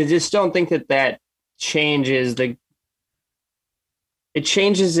 I just don't think that changes it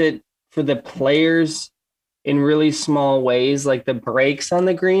changes it for the players in really small ways. Like the breaks on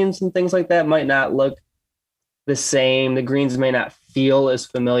the greens and things like that might not look the same. The greens may not feel as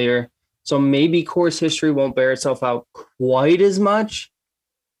familiar. So maybe course history won't bear itself out quite as much.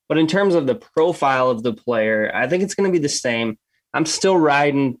 But in terms of the profile of the player, I think it's going to be the same. I'm still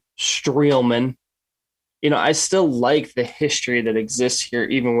riding Streelman. I still like the history that exists here,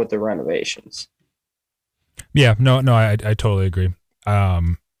 even with the renovations. Yeah, no, I totally agree.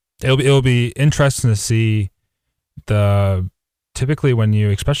 It'll be interesting to see typically when you,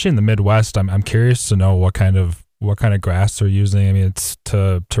 especially in the Midwest, I'm curious to know what kind of grass they're using. I mean, it's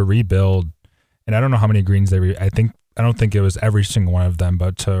to rebuild, and I don't know how many greens I don't think it was every single one of them,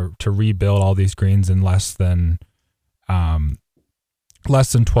 but to rebuild all these greens in less than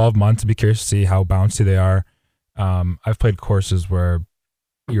 12 months. I'd be curious to see how bouncy they are. I've played courses where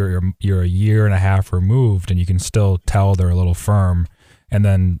you're a year and a half removed, and you can still tell they're a little firm. And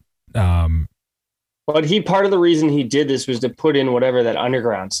then, but part of the reason he did this was to put in whatever that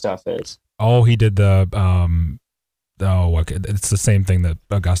underground stuff is. Oh, he did the okay, it's the same thing that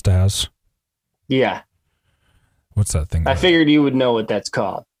Augusta has. Yeah. What's that thing? I figured you would know what that's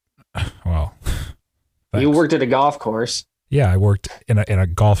called. Well, you worked at a golf course. Yeah, I worked in a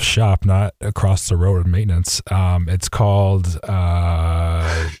golf shop, not across the road of maintenance. It's called.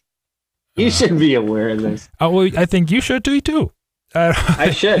 You should be aware of this. Oh, well, I think you should too.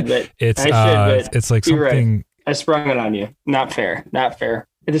 I should, but it's like something. Right. I sprung it on you. Not fair. Not fair.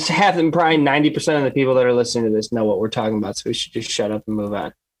 It's probably 90% of the people that are listening to this know what we're talking about, so we should just shut up and move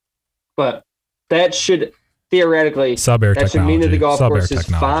on. But that should theoretically sub-air that technology. Should mean that the golf Sub-air course is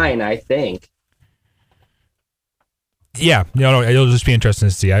fine, I think. Yeah, it'll just be interesting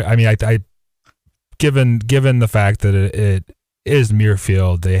to see. I mean, given the fact that it is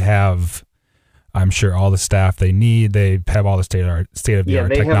Muirfield, they have, I'm sure, all the staff they need. They have all the state of the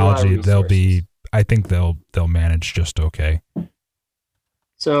art technology. I think they'll manage just okay.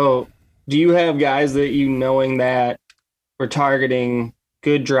 So, do you have guys that knowing that we're targeting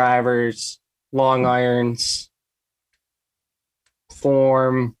good drivers, long irons,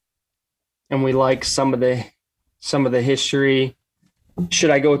 form, and we like some of the history? Should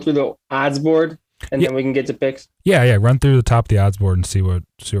I go through the odds board and then we can get to picks? Yeah. Run through the top of the odds board and see what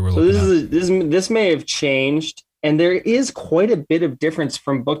we're looking at. This may have changed, and there is quite a bit of difference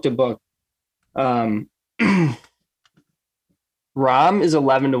from book to book. Rahm is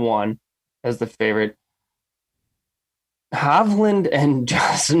 11-1 as the favorite. Hovland and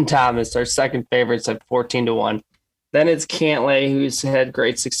Justin Thomas are second favorites at 14-1. Then it's Cantlay, who's had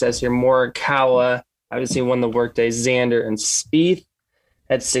great success here. Morikawa obviously won the workday. Xander and Spieth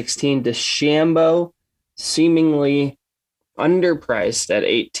at 16. DeChambeau seemingly underpriced at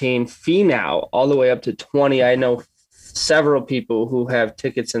 18. Finau all the way up to 20. I know several people who have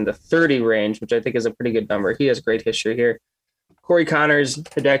tickets in the 30 range, which I think is a pretty good number. He has great history here. Corey Connors,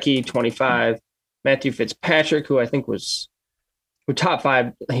 Hideki, 25. Matthew Fitzpatrick, who I think was top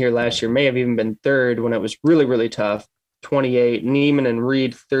 5 here last year, may have even been third when it was really, really tough, 28. Neiman and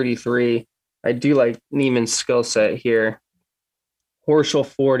Reed, 33. I do like Neiman's skill set here. Horschel,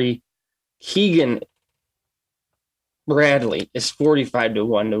 40. Keegan Bradley is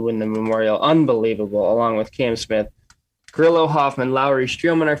 45-1 to win the Memorial. Unbelievable, along with Cam Smith. Grillo, Hoffman, Lowry,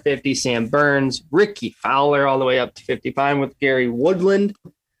 Streelman are 50. Sam Burns, Ricky Fowler all the way up to 55 with Gary Woodland,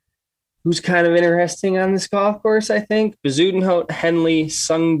 who's kind of interesting on this golf course, I think. Bezuidenhout, Henley,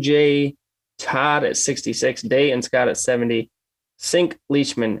 Sung Jae, Todd at 66, Day and Scott at 70, Sink,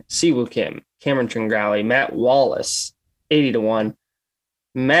 Leachman, Siwoo Kim, Cameron Tringali, Matt Wallace, 80-1,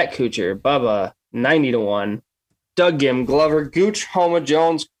 Matt Kuchar, Bubba, 90-1, Doug Gim, Glover, Gooch, Homa,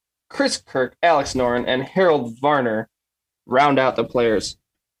 Jones, Chris Kirk, Alex Noren, and Harold Varner round out the players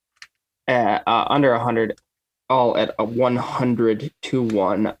at under 100, all at a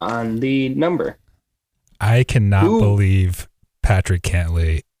 100-1 on the number. I cannot believe Patrick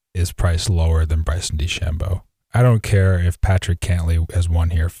Cantlay is priced lower than Bryson DeChambeau. I don't care if Patrick Cantlay has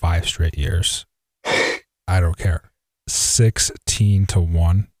won here 5 straight years. I don't care.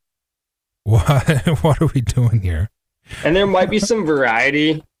 16-1. What are we doing here? And there might be some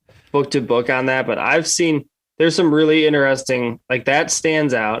variety book to book on that, but I've seen there's some really interesting, like that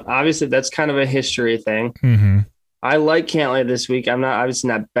stands out. Obviously, that's kind of a history thing. Mm-hmm. I like Cantlay this week. I'm obviously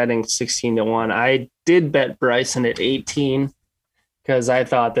not betting 16-1. I did bet Bryson at 18 because I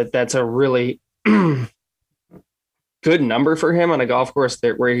thought that's a really good number for him on a golf course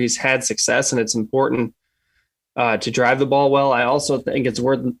where he's had success, and it's important to drive the ball well. I also think it's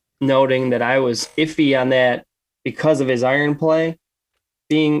worth noting that I was iffy on that because of his iron play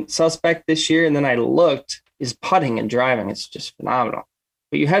being suspect this year. And then I looked, his putting and driving is just phenomenal.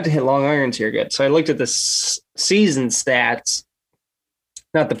 But you had to hit long irons here good. So I looked at the season stats.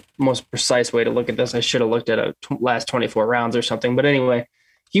 Not the most precise way to look at this. I should have looked at last 24 rounds or something. But anyway,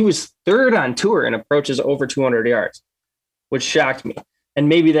 he was third on tour in approaches over 200 yards, which shocked me. And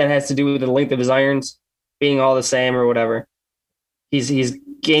maybe that has to do with the length of his irons being all the same or whatever. He's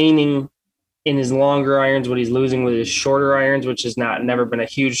gaining in his longer irons what he's losing with his shorter irons, which has never been a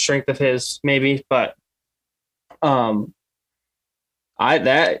huge strength of his, maybe. But that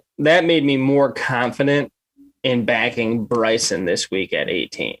made me more confident in backing Bryson this week at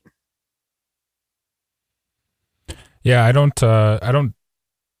 18. Yeah, I don't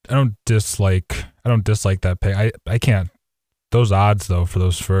dislike that pick. I can't. Those odds though for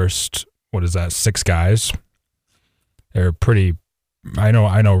those first, what is that, 6 guys, they're pretty. I know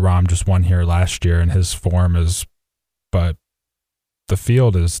Rahm just won here last year and his form is, but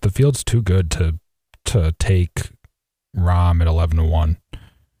the field's too good to take Rahm at 11-1.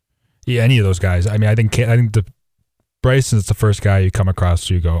 Yeah, any of those guys. I mean, I think the Bryson's the first guy you come across,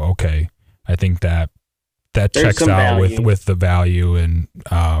 so you go, okay, I think that checks out with the value and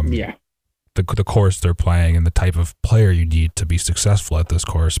the course they're playing and the type of player you need to be successful at this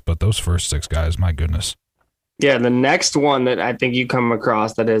course. But those first 6 guys, my goodness. Yeah, the next one that I think you come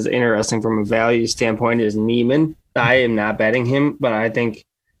across that is interesting from a value standpoint is Neiman. I am not betting him, but I think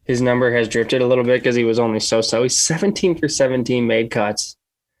his number has drifted a little bit because he was only so-so. He's 17 for 17 made cuts.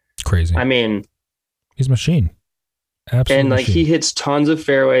 Crazy. I mean, he's a machine. Absolutely. And machine. He hits tons of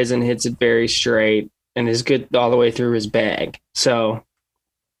fairways and hits it very straight and is good all the way through his bag. So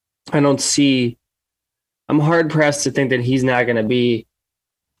I'm hard pressed to think that he's not going to be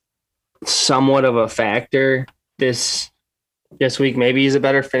somewhat of a factor this week. Maybe he's a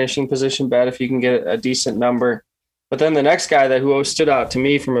better finishing position bet if you can get a decent number. But then the next guy who stood out to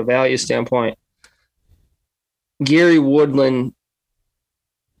me from a value standpoint, Gary Woodland,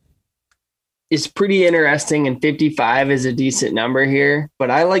 is pretty interesting, and 55 is a decent number here.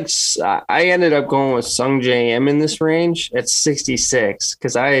 But I ended up going with Sung J M in this range at 66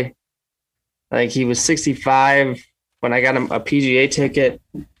 because he was 65 when I got him a PGA ticket.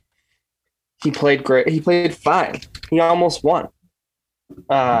 He played great. He played fine. He almost won.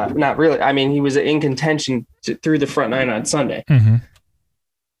 Not really. I mean, he was in contention through the front 9 on Sunday. Mm-hmm.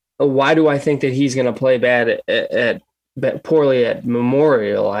 Why do I think that he's going to play poorly at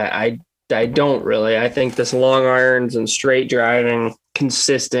Memorial? I don't really. I think this long irons and straight driving,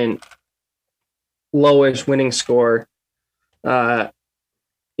 consistent, lowish winning score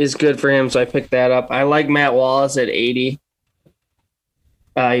is good for him. So I picked that up. I like Matt Wallace at 80.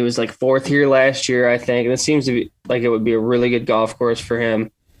 He was like 4th here last year, I think. And it seems to be like it would be a really good golf course for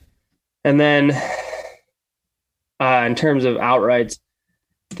him. And then in terms of outrights,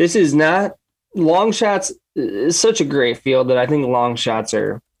 this is not long shots. Is such a great field that I think long shots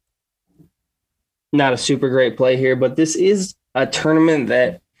are not a super great play here, but this is a tournament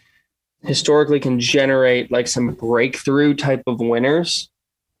that historically can generate like some breakthrough type of winners.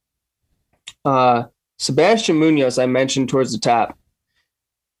 Sebastian Munoz, I mentioned towards the top,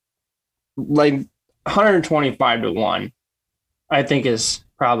 like 125-1, I think is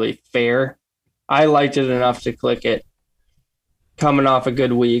probably fair. I liked it enough to click it. Coming off a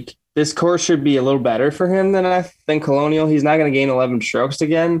good week, this course should be a little better for him than I think Colonial. He's not going to gain 11 strokes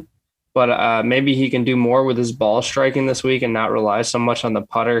again, but maybe he can do more with his ball striking this week and not rely so much on the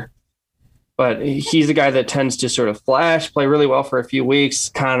putter. But he's a guy that tends to sort of flash, play really well for a few weeks,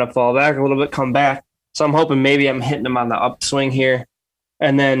 kind of fall back a little bit, come back. So I'm hoping maybe I'm hitting him on the upswing here.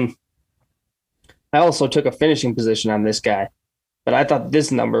 And then I also took a finishing position on this guy, but I thought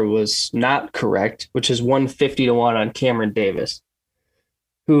this number was not correct, which is 150-1 on Cameron Davis,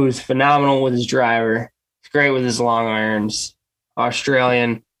 who's phenomenal with his driver. He's great with his long irons.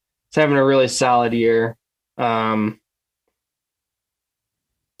 Australian. He's having a really solid year.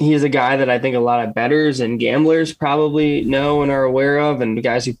 He is a guy that I think a lot of bettors and gamblers probably know and are aware of, and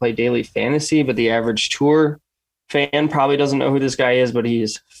guys who play daily fantasy, but the average tour fan probably doesn't know who this guy is, but he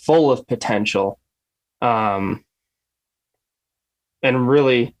is full of potential. And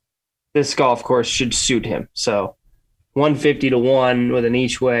really, this golf course should suit him. So 150-1 with an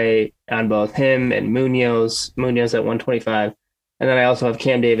each way on both him and Munoz at 125. And then I also have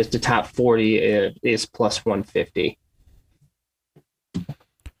Cam Davis to top 40 is plus 150.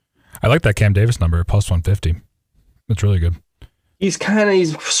 I like that Cam Davis number, plus 150. That's really good. He's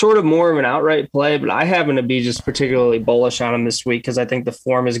sort of more of an outright play, but I happen to be just particularly bullish on him this week because I think the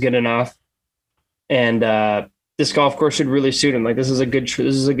form is good enough. And this golf course should really suit him. Like this is a good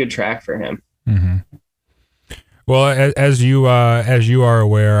track for him. Mm-hmm. Well, as you are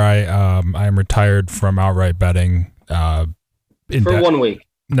aware, I'm retired from outright betting. For 1 week.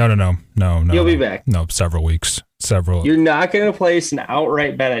 No. You'll be back. No, several weeks. You're not going to place an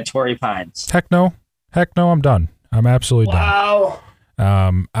outright bet at Torrey Pines. Heck no, I'm done. I'm absolutely done. Wow.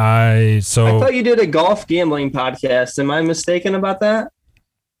 I thought you did a golf gambling podcast. Am I mistaken about that?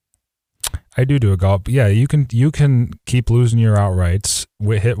 I do a golf. Yeah, you can keep losing your outrights.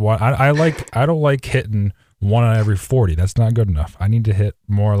 Hit one. I don't like hitting 1 out of every 40. That's not good enough. I need to hit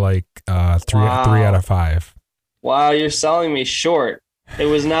more like 3 out of 5. Wow, you're selling me short. It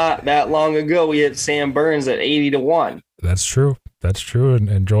was not that long ago we hit Sam Burns at 80-1. That's true.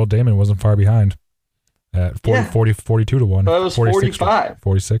 And Joel Damon wasn't far behind at 42-1. So it was 45.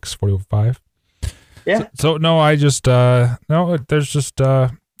 46, 45. Yeah. So no, I just no. There's just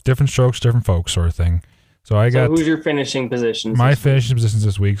different strokes, different folks, sort of thing. So who's your finishing positions? My finishing positions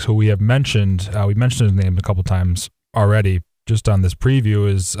this week. So we have mentioned his name a couple times already. just on this preview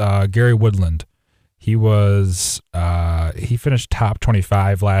is Gary Woodland. He was he finished top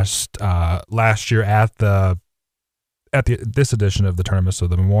 25 last year at this edition of the tournament, so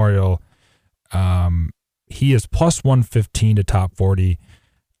the Memorial. He is plus 115 to top 40.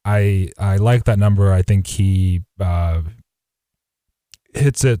 I like that number. I think he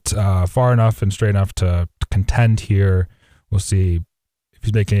hits it far enough and straight enough to contend here. We'll see if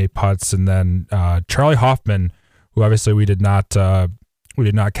he's making any putts. And then Charlie Hoffman, who obviously we did not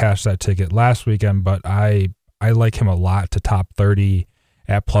cash that ticket last weekend, but I like him a lot to top 30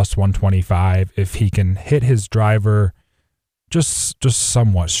 at plus 125 if he can hit his driver just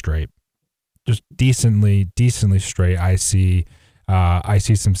somewhat straight, just decently straight. I see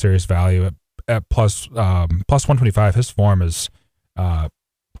some serious value at plus 125. His form is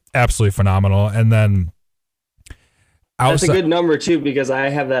absolutely phenomenal. And then that's a good number too, because I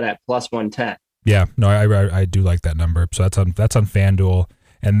have that at plus 110. Yeah, no, I do like that number. So that's on FanDuel.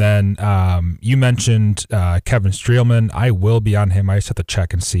 And then you mentioned Kevin Streelman. I will be on him. I just have to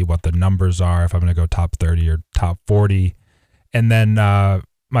check and see what the numbers are, if I'm going to go top 30 or top 40. And then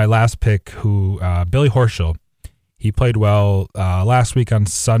my last pick, Billy Horschel. He played well last week on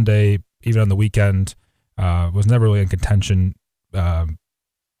Sunday, even on the weekend. Was never really in contention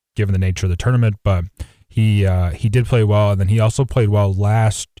given the nature of the tournament, but he did play well. And then he also played well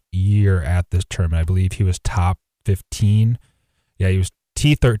last year at this tournament. I believe he was top 15. Yeah, he was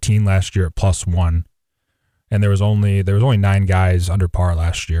T13 last year at plus 1. And there was only 9 guys under par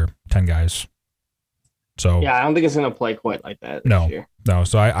last year, 10 guys. So yeah, I don't think it's going to play quite like that this year. No.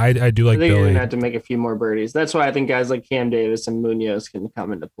 So I do like I think Billy. you're going to have to make a few more birdies. That's why I think guys like Cam Davis and Munoz can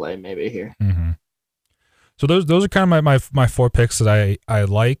come into play maybe here. Mm-hmm. So those are kind of my 4 picks that I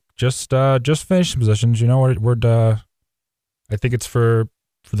like. Just finishing positions. You know what? I think it's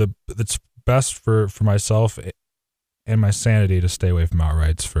it's best for myself and my sanity to stay away from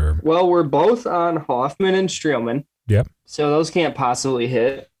outrights. Well, we're both on Hoffman and Streelman. Yep. So those can't possibly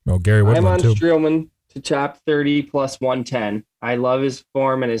hit. Well, Gary Woodland I'm on too. Streelman to top 30 plus 110. I love his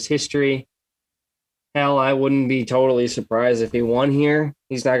form and his history. Hell, I wouldn't be totally surprised if he won here.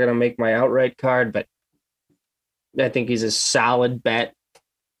 He's not going to make my outright card, but I think he's a solid bet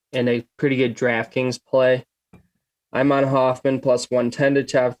and a pretty good DraftKings play. I'm on Hoffman plus 110 to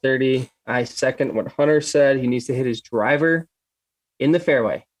top 30. I second what Hunter said. He needs to hit his driver in the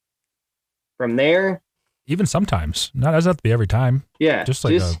fairway. From there, even sometimes, doesn't have to be every time. Yeah, just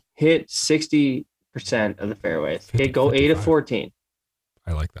hit 60% of the fairways. 50, go 8 of 14.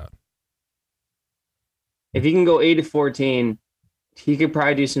 I like that. If he can go 8 of 14, he could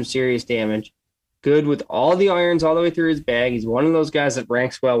probably do some serious damage. Good with all the irons all the way through his bag. He's one of those guys that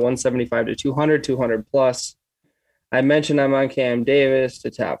ranks well, 175 to 200, 200 plus. I mentioned I'm on Cam Davis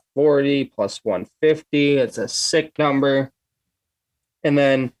to top 40 plus 150. It's a sick number. And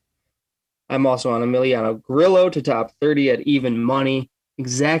then I'm also on Emiliano Grillo to top 30 at even money.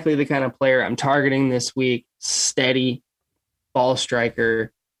 Exactly the kind of player I'm targeting this week. Steady ball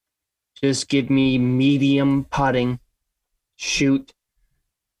striker. Just give me medium putting. Shoot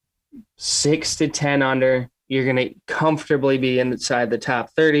 6 to 10 under. You're going to comfortably be inside the top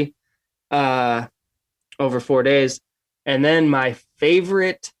 30 over 4 days. And then my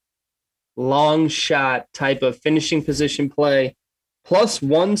favorite long shot type of finishing position play, plus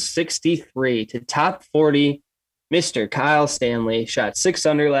 163 to top 40. Mr. Kyle Stanley shot 6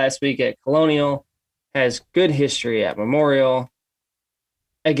 under last week at Colonial, has good history at Memorial.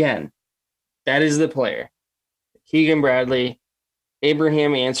 Again, that is the player. Keegan Bradley,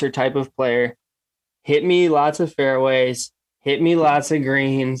 Abraham Answer type of player. Hit me lots of fairways, hit me lots of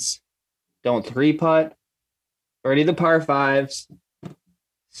greens. Don't 3-putt. Birdie the par 5s.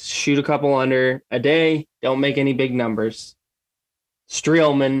 Shoot a couple under a day. Don't make any big numbers.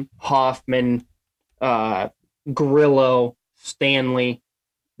 Streelman, Hoffman, Grillo, Stanley,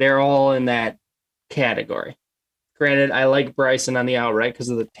 they're all in that category. Granted, I like Bryson on the outright because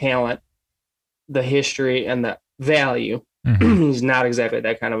of the talent, the history, and the value. Mm-hmm. He's not exactly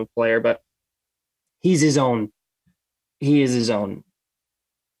that kind of a player, but he is his own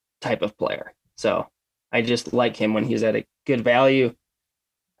type of player. So I just like him when he's at a good value.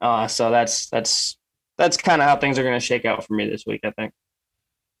 So that's kind of how things are going to shake out for me this week, I think.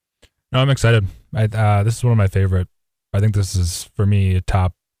 No, I'm excited. This is one of my favorite. I think this is, for me, a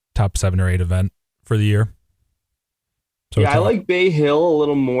top 7 or 8 event for the year. So yeah, I like Bay Hill a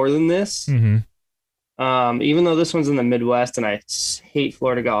little more than this. Mm-hmm. Even though this one's in the Midwest and I hate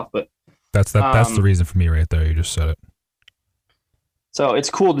Florida golf, but that's the reason for me right there. You just said it. So it's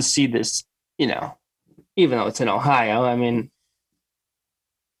cool to see this, even though it's in Ohio. I mean,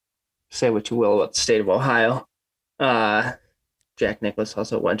 say what you will about the state of Ohio. Jack Nicklaus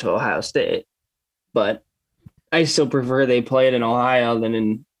also went to Ohio State. But I still prefer they play it in Ohio than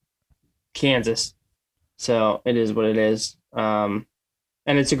in Kansas. So it is what it is. And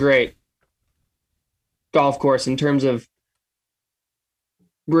it's a great golf course in terms of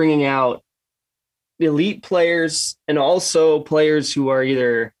bringing out elite players and also players who are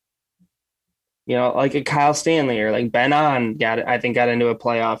either, like a Kyle Stanley or like Ben On got into a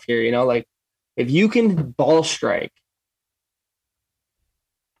playoff here, like if you can ball strike,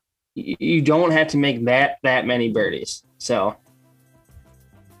 you don't have to make that many birdies. So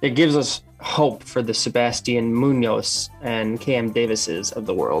it gives us hope for the Sebastian Munoz and Cam Davises of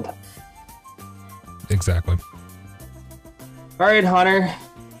the world. Exactly. All right, Hunter.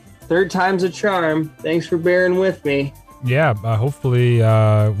 Third time's a charm. Thanks for bearing with me. Yeah, hopefully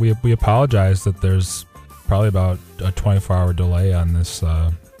we apologize that there's probably about a 24-hour delay on this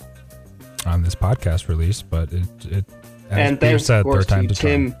podcast release, but it and thanks, of course, to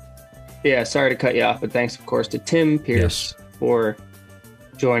Tim. Yeah, sorry to cut you off, but thanks, of course, to Tim Pierce for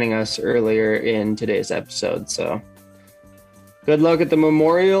joining us earlier in today's episode. So good luck at the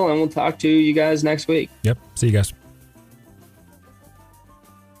Memorial, and we'll talk to you guys next week. Yep. See you guys.